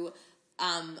who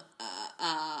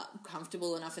are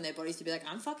comfortable enough in their bodies to be like,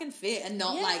 I'm fucking fit, and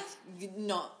not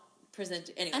not present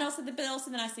anyway. And also, the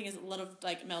nice thing is a lot of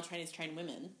like male trainers train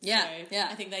women. Yeah, so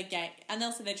I think and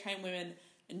also they train women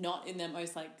not in their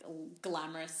most like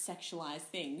glamorous sexualized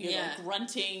thing. You're like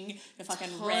grunting, you're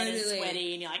fucking red and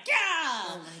sweaty, and you're like, yeah.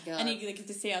 Oh my god. And you get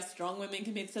to see how strong women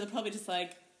can be. So they're probably just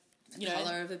like, the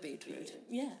color of a beetroot.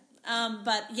 Yeah.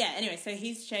 But anyway, so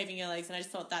he's shaving your legs, and I just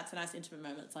thought that's a nice intimate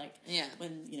moment. It's like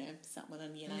when someone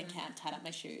on the I can't tie up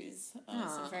my shoes.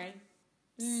 It's a very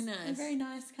nice, a very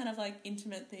nice kind of like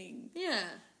intimate thing. Yeah.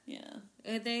 Yeah.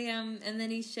 They and then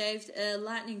he shaved a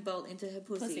lightning bolt into her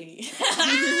pussy.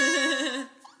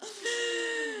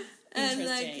 And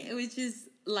like, which is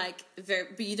like very,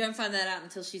 but you don't find that out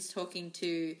until she's talking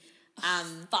to.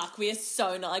 Fuck, we are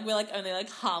so not like, we're like only like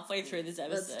halfway through this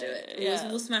episode. Let's do it. Yeah.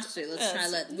 We'll smash through. Let's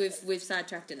try. We've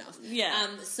sidetracked enough. Yeah.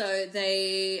 So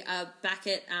they are back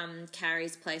at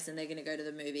Carrie's place, and they're going to go to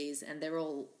the movies, and they're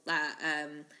all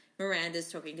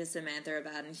Miranda's talking to Samantha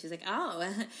about it, and she's like,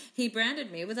 oh, he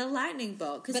branded me with a lightning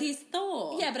bolt because he's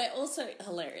Thor. Yeah, but I also,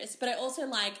 hilarious, but I also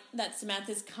like that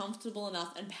Samantha's comfortable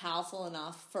enough and powerful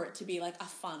enough for it to be like a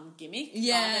fun gimmick.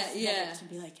 Yeah, to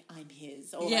be like, I'm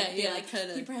his. Or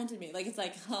totally. He branded me. Like, it's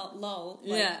like, oh, lol.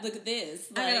 Like, look at this.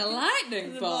 Like, I got a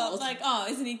lightning bolt. Like, oh,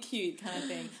 isn't he cute kind of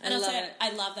thing. And I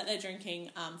love that they're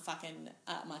drinking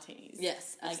martinis.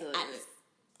 Yes, absolutely. At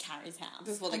Carrie's house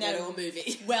before they go to a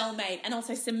movie. Well made, and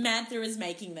also Samantha is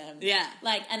making them. Yeah,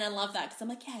 and I love that because I'm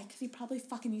like, because he probably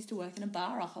fucking used to work in a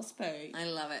bar or hospo. I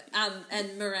love it.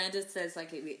 And Miranda says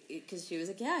because she was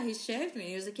like, he shaved me. And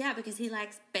he was like, because he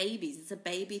likes babies. It's a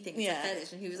baby thing. It's a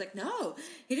fetish. And he was like, no,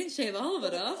 he didn't shave all of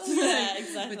it off. Yeah,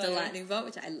 exactly. With the lightning bolt,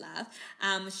 which I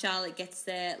love. Charlotte gets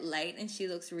there late, and she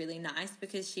looks really nice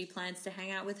because she plans to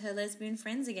hang out with her lesbian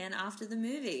friends again after the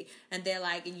movie. And they're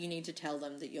like, you need to tell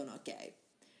them that you're not gay.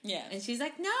 Yeah. And she's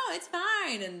like, no, it's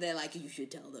fine. And they're like, you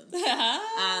should tell them.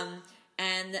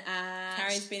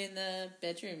 Carrie's been in the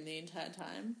bedroom the entire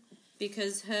time.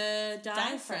 Because her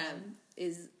diaphragm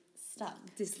is stuck.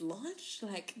 Dislodged?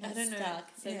 Like, I don't know. Stuck.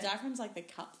 So diaphragm's like the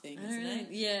cup thing, isn't it?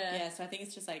 Yeah. Yeah, so I think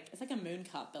it's just like, it's like a moon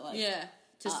cup, but like... Yeah.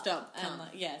 To stop cum.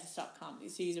 To stop cum.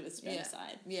 So you use it with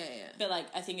spermicide. Yeah. But like,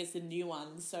 I think it's the new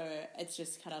one, so it's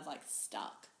just kind of like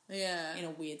stuck. Yeah. In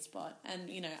a weird spot. And,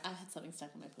 I've had something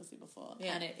stuck in my pussy before.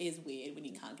 Yeah. And it is weird when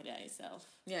you can't get it out yourself.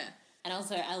 Yeah. And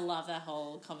also, I love that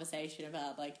whole conversation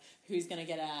about, like, who's going to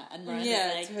get out. And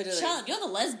Miranda's like, totally. Charlotte, you're the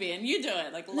lesbian. You do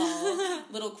it. Like, lol.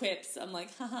 Little quips. I'm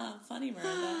like, haha, funny,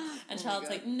 Miranda. And Charlotte's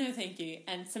like, no, thank you.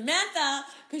 And Samantha,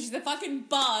 because she's the fucking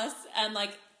boss and,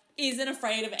 like, isn't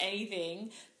afraid of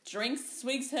anything,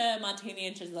 swigs her martini,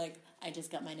 and she's like, I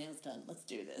just got my nails done. Let's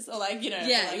do this. Or like,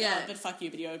 oh, but fuck you,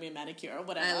 but you owe me a manicure or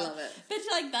whatever. I love it. But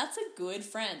like, that's a good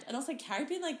friend. And also Carrie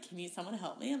being like, can you someone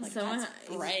help me? I'm like, that's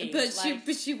great.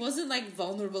 But she wasn't like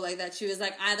vulnerable like that. She was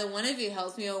like, either one of you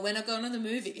helps me or we're not going to the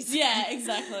movies. Yeah,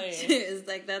 exactly. It's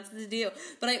like, that's the deal.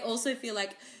 But I also feel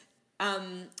like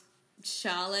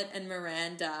Charlotte and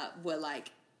Miranda were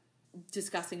like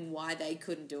discussing why they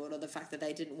couldn't do it or the fact that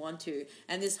they didn't want to.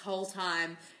 And this whole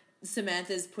time,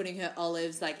 Samantha's putting her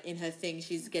olives like in her thing.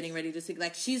 She's getting ready to sing.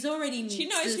 Like she's already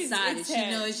decided.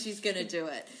 She knows she's gonna do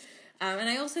it. And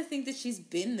I also think that she's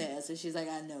been there, so she's like,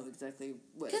 I know exactly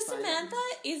where. Because Samantha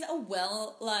is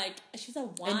she's a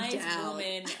wise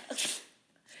woman.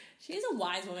 She is a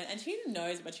wise woman, and she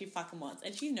knows what she fucking wants,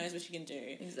 and she knows what she can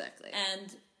do. Exactly.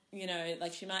 And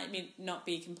like she might not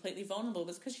be completely vulnerable,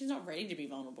 but it's because she's not ready to be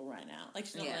vulnerable right now. Like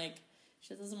she's not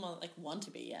she doesn't want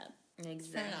to be yet.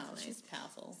 Exactly. She's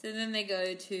powerful. So then they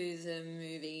go to the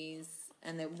movies,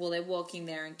 and they're walking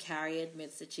there, and Carrie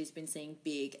admits that she's been seeing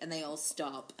Big, and they all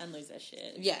stop And lose their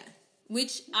shit. Yeah,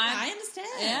 which I understand.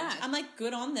 Yeah, I'm like,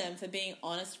 good on them for being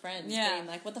honest friends. Yeah. Being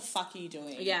like, what the fuck are you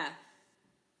doing? Yeah,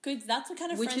 Good. That's the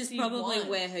kind of which friends is probably want.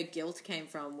 where her guilt came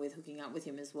from with hooking up with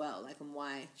him as well, like, and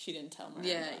why. She didn't tell Miranda.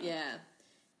 Yeah,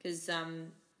 because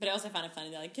But I also find it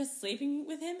funny. They're like, you're sleeping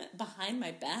with him behind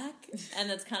my back? And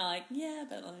it's kind of like, yeah,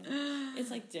 but like, it's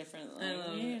like different.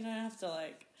 Like, you don't have to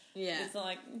like, yeah, it's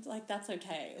like that's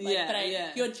okay. Like, Yeah, but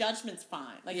yeah. Your judgment's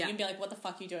fine. Like, Yeah. you can be like, what the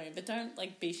fuck are you doing? But don't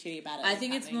like be shitty about it. I like,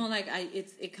 think it's happening. more like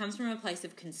it comes from a place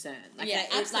of concern. Like, Yeah,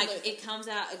 it's like absolutely. it comes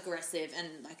out aggressive and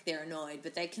like they're annoyed,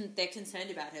 but they're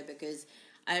concerned about her because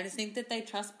I don't think that they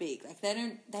trust Big. Like they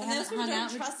And they haven't also hung out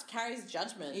don't with. trust Carrie's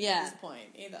judgment Yeah. at this point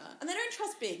either. And they don't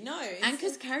trust Big, no. And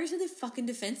because Carrie's really fucking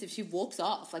defensive, she walks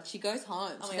off. Like she goes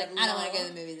home. Oh She's my like, God, I don't want to lol. go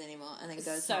to the movies anymore, and then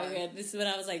goes so home. good. This is what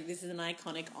I was like, this is an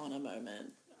iconic Honor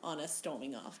moment. Honor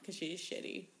storming off because she is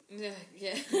shitty. Yeah.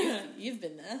 You've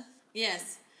been there.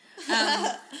 Yes.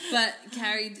 But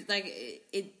Carrie, like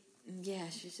it. Yeah,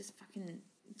 she's just fucking.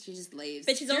 She just leaves.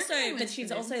 But she's Do you reckon they also, went but to she's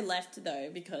the also left though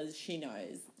because she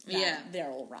knows that Yeah. they're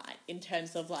all right in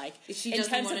terms of like She in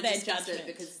doesn't terms want of to their discuss judgment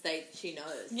it because she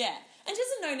knows. yeah, and she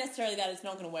doesn't know necessarily that it's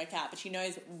not going to work out, but she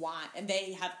knows why, and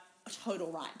they have a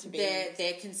total right to be.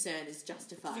 Their concern is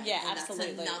justified. Yeah, and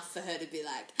absolutely. That's enough for her to be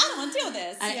like, I don't want to deal with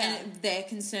this. and their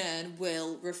concern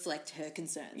will reflect her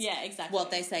concerns. Yeah, exactly.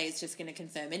 What they say is just going to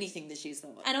confirm anything that she's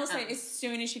thought. and also as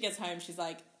soon as she gets home, she's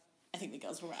like, I think the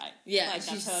girls were right. yeah, like,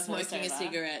 she's that's her smoking a voiceover.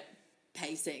 cigarette,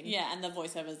 pacing. Yeah, and the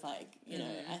voiceover's like, you know,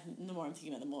 the more I'm thinking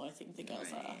about it, the more I think the girls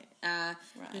are.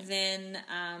 Right. Then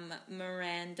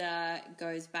Miranda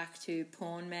goes back to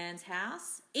Porn Man's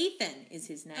house. Ethan is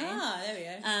his name. Ah, there we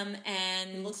go. And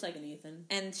It looks like an Ethan.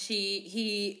 and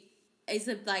he is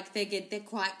like they're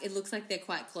quite. It looks like they're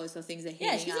quite close, or things are heating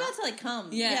Yeah, she's up. about to like come.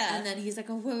 Yeah, and then he's like,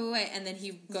 oh wait, and then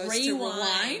he goes to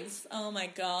rewind. Oh my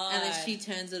god! And then she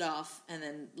turns it off and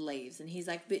then leaves. And he's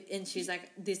like, and she's like,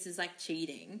 this is like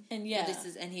cheating. And yeah. Or this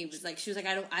is, and he was like, she was like,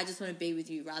 I just want to be with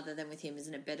you rather than with him.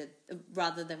 Isn't it better,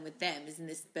 rather than with them? Isn't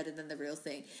this better than the real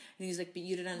thing? And he was like, but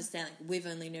you don't understand. Like, we've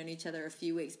only known each other a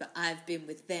few weeks, but I've been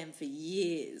with them for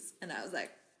years. And I was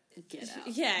like, get out.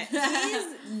 Yeah, he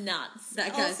is nuts.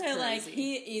 That guy's also, like, crazy.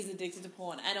 he is addicted to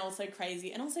porn and also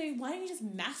crazy. And also, why don't you just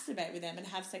masturbate with them and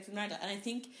have sex with Miranda? And I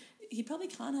think he probably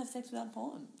can't have sex without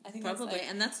porn. I think Probably. that's like,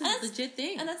 And that's a legit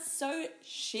thing. And that's so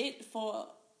shit for.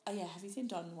 Oh yeah, have you seen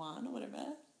Don Juan or whatever?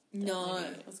 No.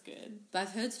 It was good. But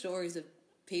I've heard stories of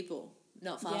people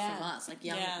not far Yeah. from us, like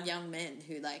young men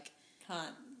who like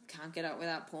can't get up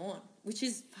without porn, which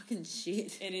is fucking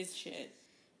shit. It is shit.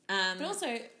 But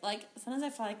also, like, sometimes I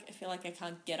feel like I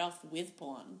can't get off with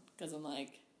porn because I'm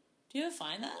like, do you ever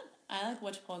find that? I like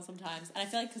watch porn sometimes, and I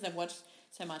feel like because I've watched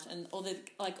so much and all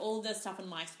the stuff on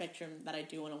my spectrum that I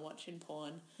do want to watch in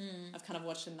porn, I've kind of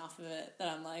watched enough of it that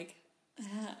I'm like,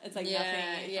 it's like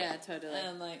nothing. Yeah, totally. And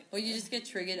I'm like, Or you just get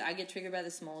triggered. I get triggered by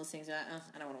the smallest things. Like,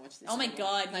 I don't want to watch this. oh my anymore.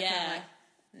 god, Like, yeah.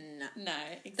 I'm like, nah. No,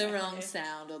 exactly. The wrong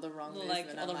sound or the wrong like,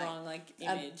 movement. or I'm the like, wrong like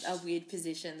image. a weird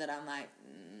position that I'm like,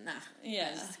 nah. Yeah.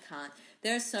 I just can't.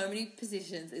 There are so many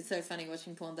positions. It's so funny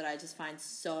watching porn that I just find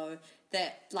so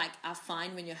that like are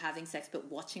fine when you're having sex,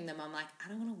 but watching them, I'm like, I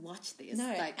don't want to watch this. No,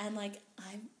 like, and like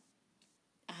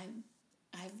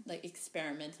I've like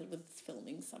experimented with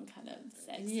filming some kind of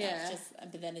sex Yeah. stuff.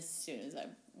 But then as soon as I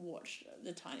watched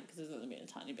the tiny, because there's only been a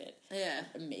tiny bit, yeah.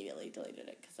 I immediately deleted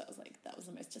it because I was like, that was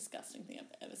the most disgusting thing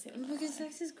I've ever seen in my Because life.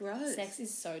 sex is gross. Sex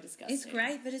is so disgusting. It's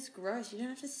great, but it's gross. You don't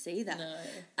have to see that. No.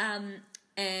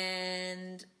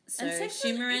 And so And sex she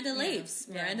is- Miranda yeah. leaves.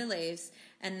 Yeah. Miranda leaves,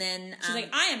 and then She's like,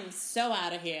 I am so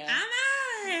out of here. I'm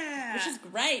out of here. Which is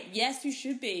great. Yes, you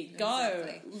should be. Go.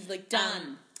 Exactly. Like,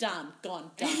 done, gone, done.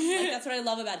 Like, that's what I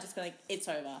love about just being like, it's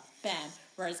over. Bam.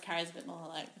 Whereas Carrie's a bit more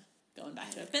like, going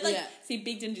back to it. But, like, Yeah. see,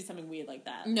 Big didn't do something weird like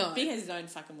that. No. Big has his own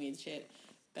fucking weird shit.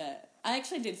 But I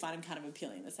actually did find him kind of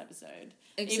appealing this episode.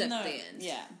 Except even though, the end.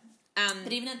 Yeah.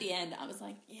 But even at the end, I was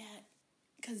like, yeah,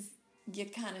 because you're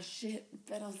kind of shit,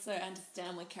 but also I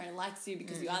understand why Carrie likes you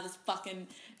because you are this fucking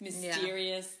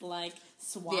mysterious, like,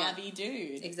 suave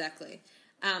dude. Exactly.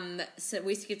 So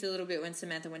we skipped a little bit when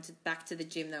Samantha went back to the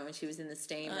gym though, when she was in the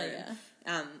steam room.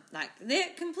 Yeah. Like they're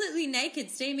completely naked,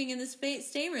 steaming in the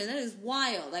steam room. That is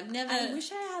wild. I've never. I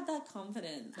wish I had that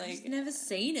confidence. I've never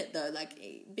seen it though.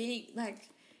 Like being like,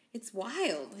 it's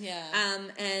wild. Yeah.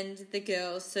 And the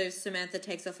girl. So Samantha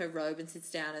takes off her robe and sits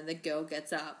down, and the girl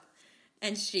gets up,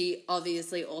 and she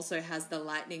obviously also has the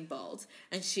lightning bolt,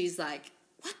 and she's like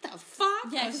what the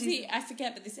fuck? Yeah, because I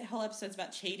forget, but this whole episode's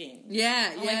about cheating.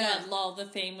 Yeah, oh my god, lol, the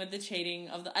theme with the cheating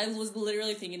of the... I was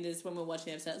literally thinking this when we were watching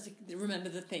the episode. I was like, remember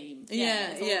the theme.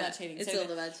 It's all about cheating. It's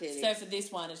all about cheating. So for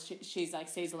this one, she's like,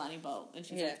 sees a lightning bolt, and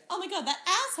she's like, oh my god, that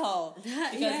asshole!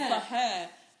 Because for her,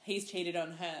 he's cheated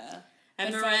on her.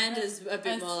 And Miranda's a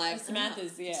bit more like...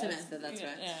 Samantha's, Samantha, that's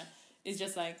right. Yeah. Is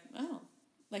just like, oh...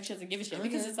 Like, she doesn't give a shit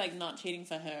because it's, like, not cheating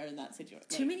for her in that situation.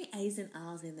 Too many A's and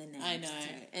R's in their names. I know.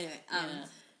 Too. Anyway,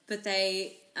 but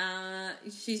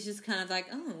she's just kind of like,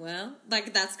 oh, well.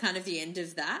 Like, that's kind of the end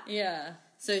of that. Yeah.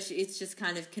 So it's just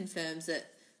kind of confirms that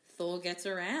Thor gets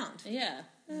around. Yeah.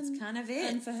 That's kind of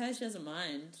it. And for her, she doesn't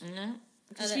mind. No.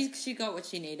 Because she got what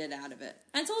she needed out of it.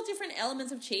 And it's all different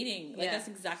elements of cheating. Like, that's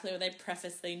exactly what they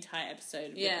preface the entire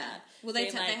episode with that. Well, they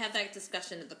have that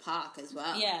discussion at the park as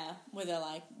well. Yeah, where they're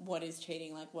like, what is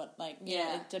cheating? Like, what, like,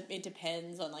 it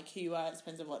depends on, like, who you are. It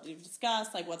depends on what you've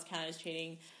discussed, like, what's counted as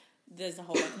cheating. There's a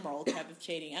whole, like, moral type of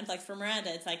cheating. And, like, for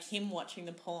Miranda, it's, like, him watching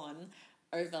the porn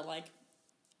over,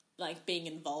 like being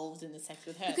involved in the sex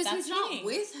with her. Because that's he's cheating. Not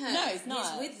with her. No, he's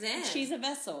not. He's with them. She's a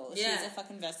vessel. Yeah. She's a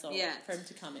fucking vessel for him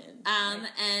to come in.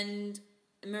 And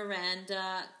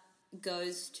Miranda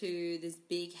goes to this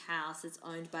big house that's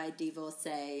owned by a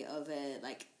divorcee of a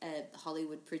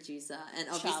Hollywood producer. And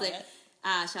obviously...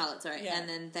 Charlotte, sorry. Yeah. And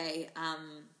then they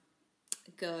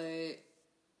go...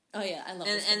 Oh, yeah, I love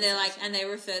this. And they're like... And they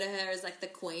refer to her as, like, the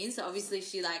queen. So obviously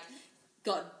she, like,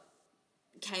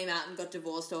 came out and got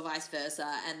divorced or vice versa,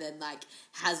 and then like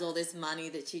has all this money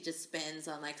that she just spends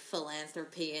on like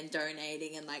philanthropy and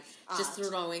donating and like art. Just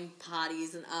throwing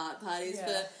parties and art parties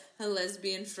for her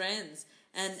lesbian friends.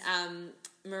 And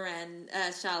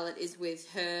Charlotte is with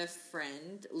her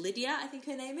friend Lydia, I think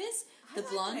her name is, the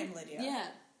blonde. Name Lydia. Yeah,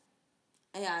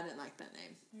 I don't like that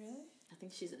name. Really? I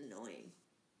think she's annoying.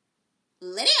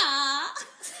 Lydia.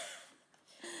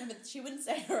 Yeah, but she wouldn't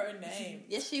say her own name.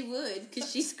 Yes, she would,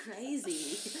 because she's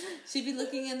crazy. She'd be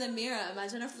looking in the mirror.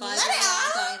 Imagine a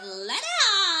 5-year-old going, Lydia!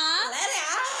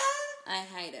 I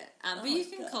hate it. But you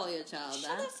can call your child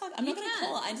that. Shut the fuck. I'm not going to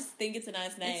call it. I just think it's a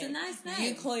nice name. It's a nice name.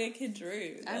 You call your kid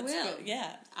Drew. I will. Good.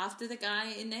 Yeah. After the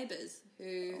guy in Neighbours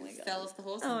who fell off the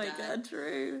horse and died. Oh my god,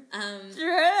 Drew.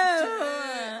 Drew!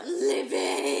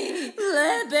 Libby!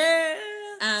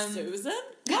 Susan?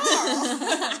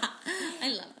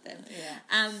 I love them.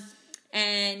 Yeah.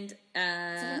 And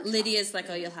Lydia's like,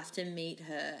 oh, you'll have to meet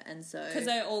her, and so because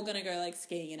they're all gonna go like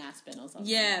skiing in Aspen or something.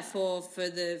 Yeah, for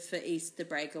Easter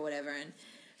break or whatever,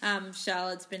 and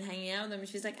Charlotte's been hanging out with them, and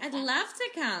she's like, I'd love to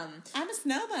come. I'm a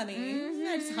snow bunny. Mm-hmm.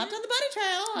 I just hopped on the bunny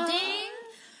trail. Ding.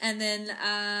 And then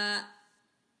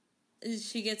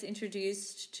she gets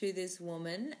introduced to this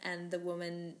woman, and the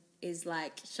woman is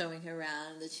like showing her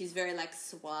around that she's very like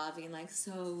suave and like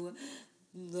so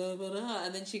blah, blah, blah.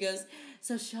 And then she goes,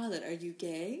 so Charlotte, are you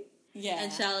gay? Yeah.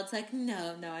 And Charlotte's like,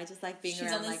 no, I just like being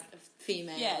around like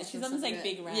females. Yeah, she's on this like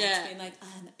big rant being like,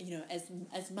 you know,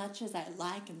 as much as I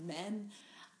like men,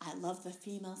 I love the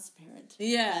female spirit.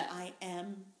 Yeah. But I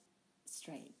am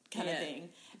straight kind of thing.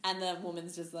 And the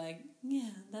woman's just like,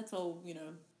 yeah, that's all, you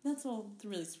know, that's all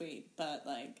really sweet, but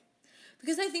like...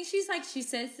 Because I think she's like, she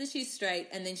says that she's straight,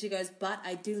 and then she goes, but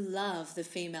I do love the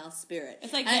female spirit.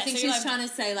 It's like, and I think she's like, trying to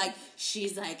say, like,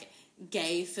 she's like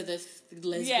gay for the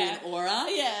lesbian aura.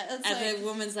 Yeah. And the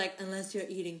woman's like, unless you're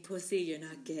eating pussy, you're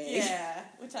not gay. Yeah,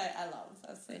 which I love.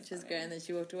 That's so which is great. And then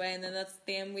she walked away, and then that's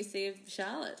the end we see of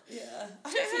Charlotte. Yeah. I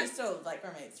think she still like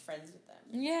remains friends with them.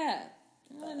 Yeah.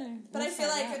 I don't know. But I feel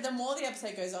like the more the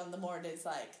episode goes on, the more it is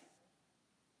like,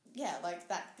 yeah, like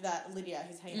that Lydia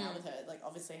who's hanging out with her, like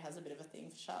obviously has a bit of a thing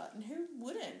for Charlotte, and who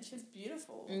wouldn't? She's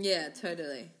beautiful. Yeah,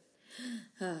 totally.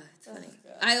 Oh, it's funny.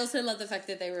 God. I also love the fact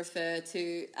that they refer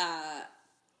to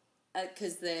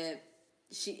because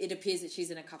it appears that she's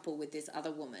in a couple with this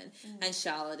other woman, and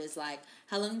Charlotte is like,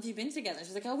 "How long have you been together?"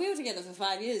 She's like, "Oh, we were together for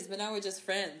 5 years, but now we're just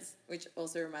friends," which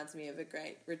also reminds me of a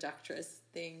great Reductress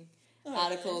thing.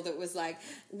 Article that was like,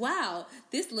 wow,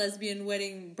 this lesbian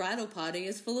wedding bridal party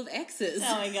is full of exes.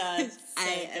 Oh my god.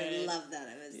 I love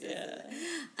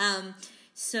that.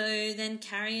 So then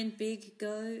Carrie and Big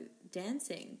go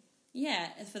dancing. Yeah,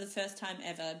 for the first time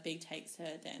ever, Big takes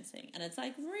her dancing, and it's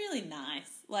like really nice.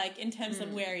 Like in terms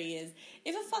of where he is.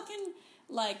 If a fucking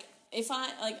like. If I,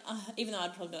 like, even though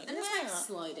I'd probably be like... And it's, like,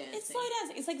 slow dancing. It's slow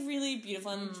dancing. It's, like, really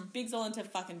beautiful. And Big's all into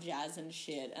fucking jazz and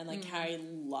shit. And, like, Carrie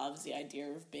loves the idea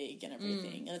of Big and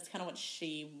everything. And it's kind of what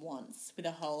she wants with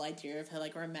the whole idea of her,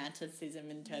 like, romanticism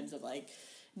in terms of, like,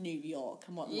 New York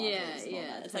and what love Yeah, is and all yeah,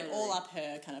 that. It's totally. like all up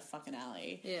her kind of fucking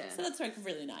alley. Yeah. So that's like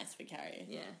really nice for Carrie.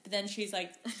 Yeah. But then she's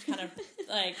like kind of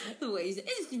like The way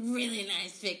it's really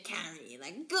nice for Carrie,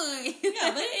 like good.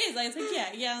 yeah, but it is like it's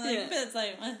like yeah, like, Yeah. but it's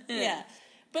like yeah.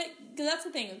 But cause that's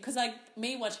the thing, because like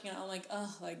me watching it, I'm like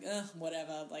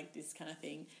whatever, like this kind of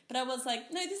thing. But I was like,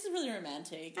 no, this is really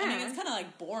romantic. I mean, it's kind of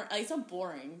like boring. Like, it's not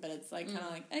boring, but it's like kind of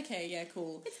like okay, yeah,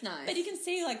 cool. It's nice. But you can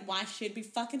see like why she'd be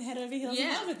fucking head over heels in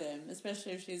Yeah. love with him,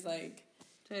 especially if she's like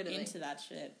Totally. into that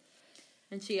shit.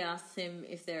 And she asks him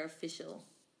if they're official.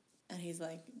 And he's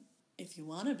like, if you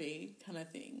want to be, kind of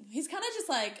thing. He's kind of just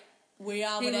like, we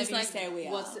are He whatever was you like, say we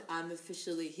are. I'm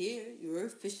officially here. You're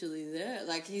officially there.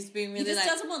 Like, he's being He really just like...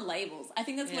 doesn't want labels. I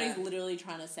think that's what Yeah. he's literally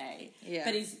trying to say. Yeah.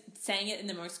 But he's saying it in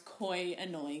the most coy,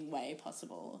 annoying way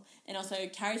possible. And also,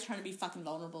 Carrie's trying to be fucking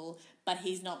vulnerable, but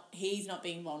he's not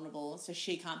being vulnerable, so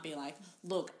she can't be like,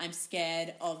 look, I'm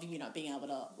scared of you not being able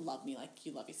to love me like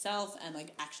you love yourself and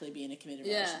like actually be in a committed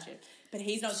Yeah. relationship. But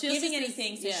he's not She giving also says-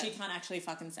 anything, so yeah. she can't actually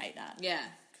fucking say that. Yeah.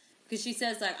 Because she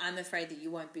says, like, I'm afraid that you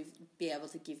won't be able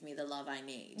to give me the love I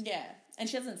need. Yeah. And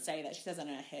she doesn't say that. She says it in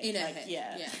her head. In her like, head.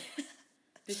 Yeah. Yeah.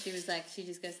 But she was like, she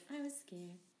just goes, I was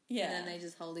scared. Yeah. And then they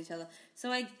just hold each other. So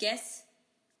I guess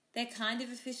they're kind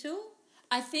of official.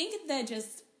 I think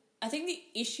the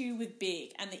issue with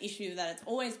Big and the issue that it's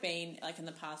always been, like in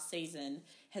the past season,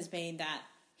 has been that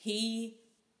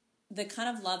the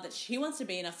kind of love that she wants to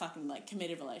be in a fucking like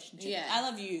committed relationship. Yeah. I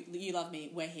love you, you love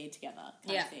me, we're here together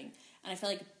kind Yeah. of thing. And I feel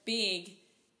like Big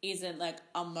isn't like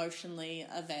emotionally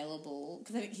available,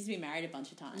 because I think he's been married a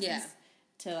bunch of times. Yeah.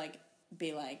 To like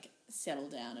be like settle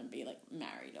down and be like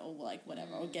married or like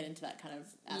whatever, or get into that kind of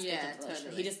aspect Yeah, of the relationship.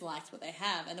 totally. He just likes what they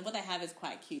have, and then what they have is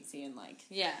quite cutesy and like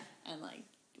Yeah. and like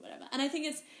whatever. And I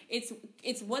think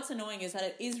it's what's annoying is that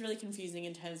it is really confusing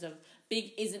in terms of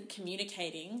Big isn't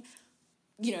communicating,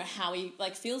 you know, how he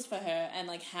like feels for her and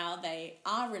like how they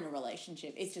are in a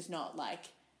relationship. It's just not like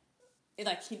he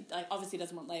like obviously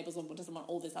doesn't want labels or doesn't want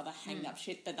all this other hanged up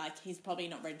shit, but like he's probably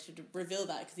not ready to reveal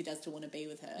that because he does still want to be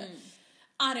with her.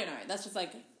 I don't know. That's just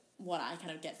like what I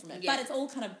kind of get from it. Yeah. But it's all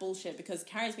kind of bullshit because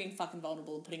Carrie's being fucking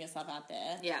vulnerable and putting herself out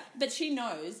there. Yeah. But she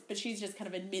knows, but she's just kind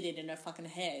of admitted in her fucking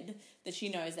head that she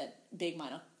knows that Big might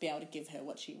not be able to give her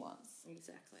what she wants.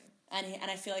 Exactly.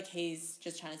 And I feel like he's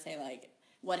just trying to say like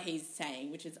what he's saying,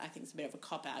 which is I think is a bit of a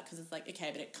cop out because it's like, okay,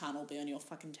 but it can't all be on your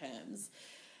fucking terms.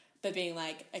 But being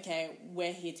like, okay,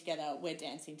 we're here together, we're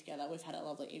dancing together, we've had a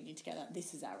lovely evening together,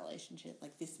 this is our relationship,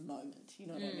 like this moment, you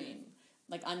know what I mean?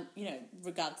 Like, you know,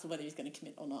 regardless of whether he's going to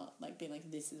commit or not, like being like,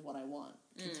 this is what I want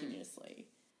continuously.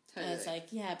 Totally. And it's like,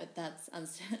 yeah, but that's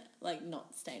like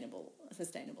not sustainable. It's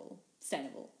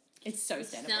so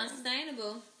sustainable. Not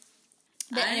sustainable.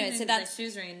 But I anyway, don't so even that's think she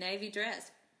was wearing a navy dress.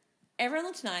 everyone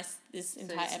looked nice this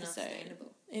entire it's not episode.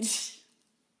 sustainable.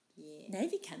 Yeah.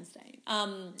 Navy can stain. No,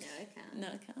 I can't. No,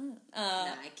 it can't. No,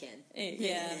 I can.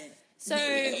 Yeah. So,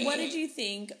 what did you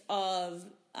think of?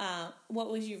 What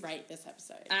would you rate this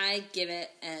episode? I give it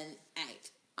an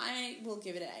 8. I will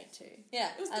give it an 8 too. Yeah,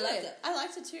 It was I good. liked it. I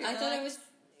liked it too. I thought it was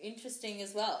interesting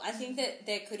as well. I think that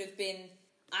there could have been.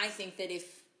 I think that if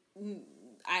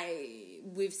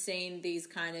we've seen these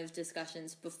kind of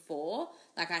discussions before,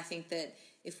 like I think that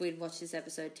if we'd watched this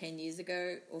episode 10 years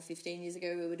ago or 15 years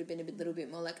ago, we would have been a little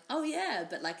bit more like, oh yeah,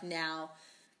 but like now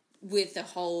with the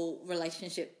whole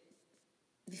relationship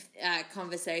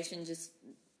conversation just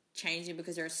changing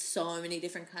because there are so many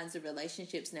different kinds of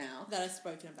relationships now. that I've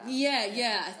spoken about.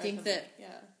 Yeah, I think openly. that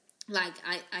like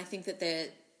I think that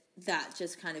that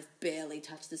just kind of barely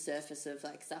touched the surface of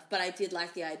like stuff. But I did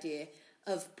like the idea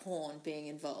of porn being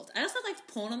involved. I also liked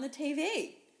porn on the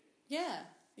TV. Yeah.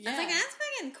 I was like, that's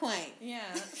fucking quaint.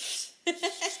 Yeah.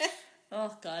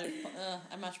 Oh god,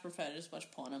 I much prefer to just watch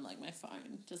porn on like my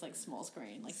phone, just like small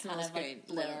screen, like Small kind of screen,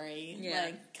 like blurry, yeah.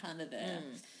 like kind of there.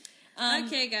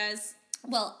 Okay, guys.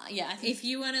 Well, yeah, I think If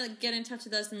you want to get in touch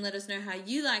with us and let us know how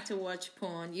you like to watch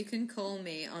porn, you can call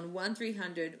me on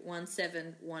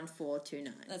 1300-171429.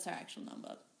 that's our actual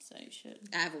number, so you should.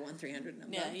 I have a 1300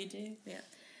 number. Yeah, you do. Yeah.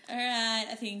 All right,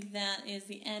 I think that is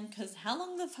the end. Because how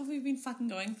long have we been fucking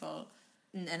going for?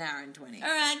 An hour and 20. All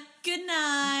right, good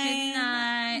night. Good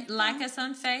night. Like us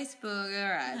on Facebook. All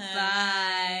right.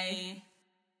 Bye. Bye.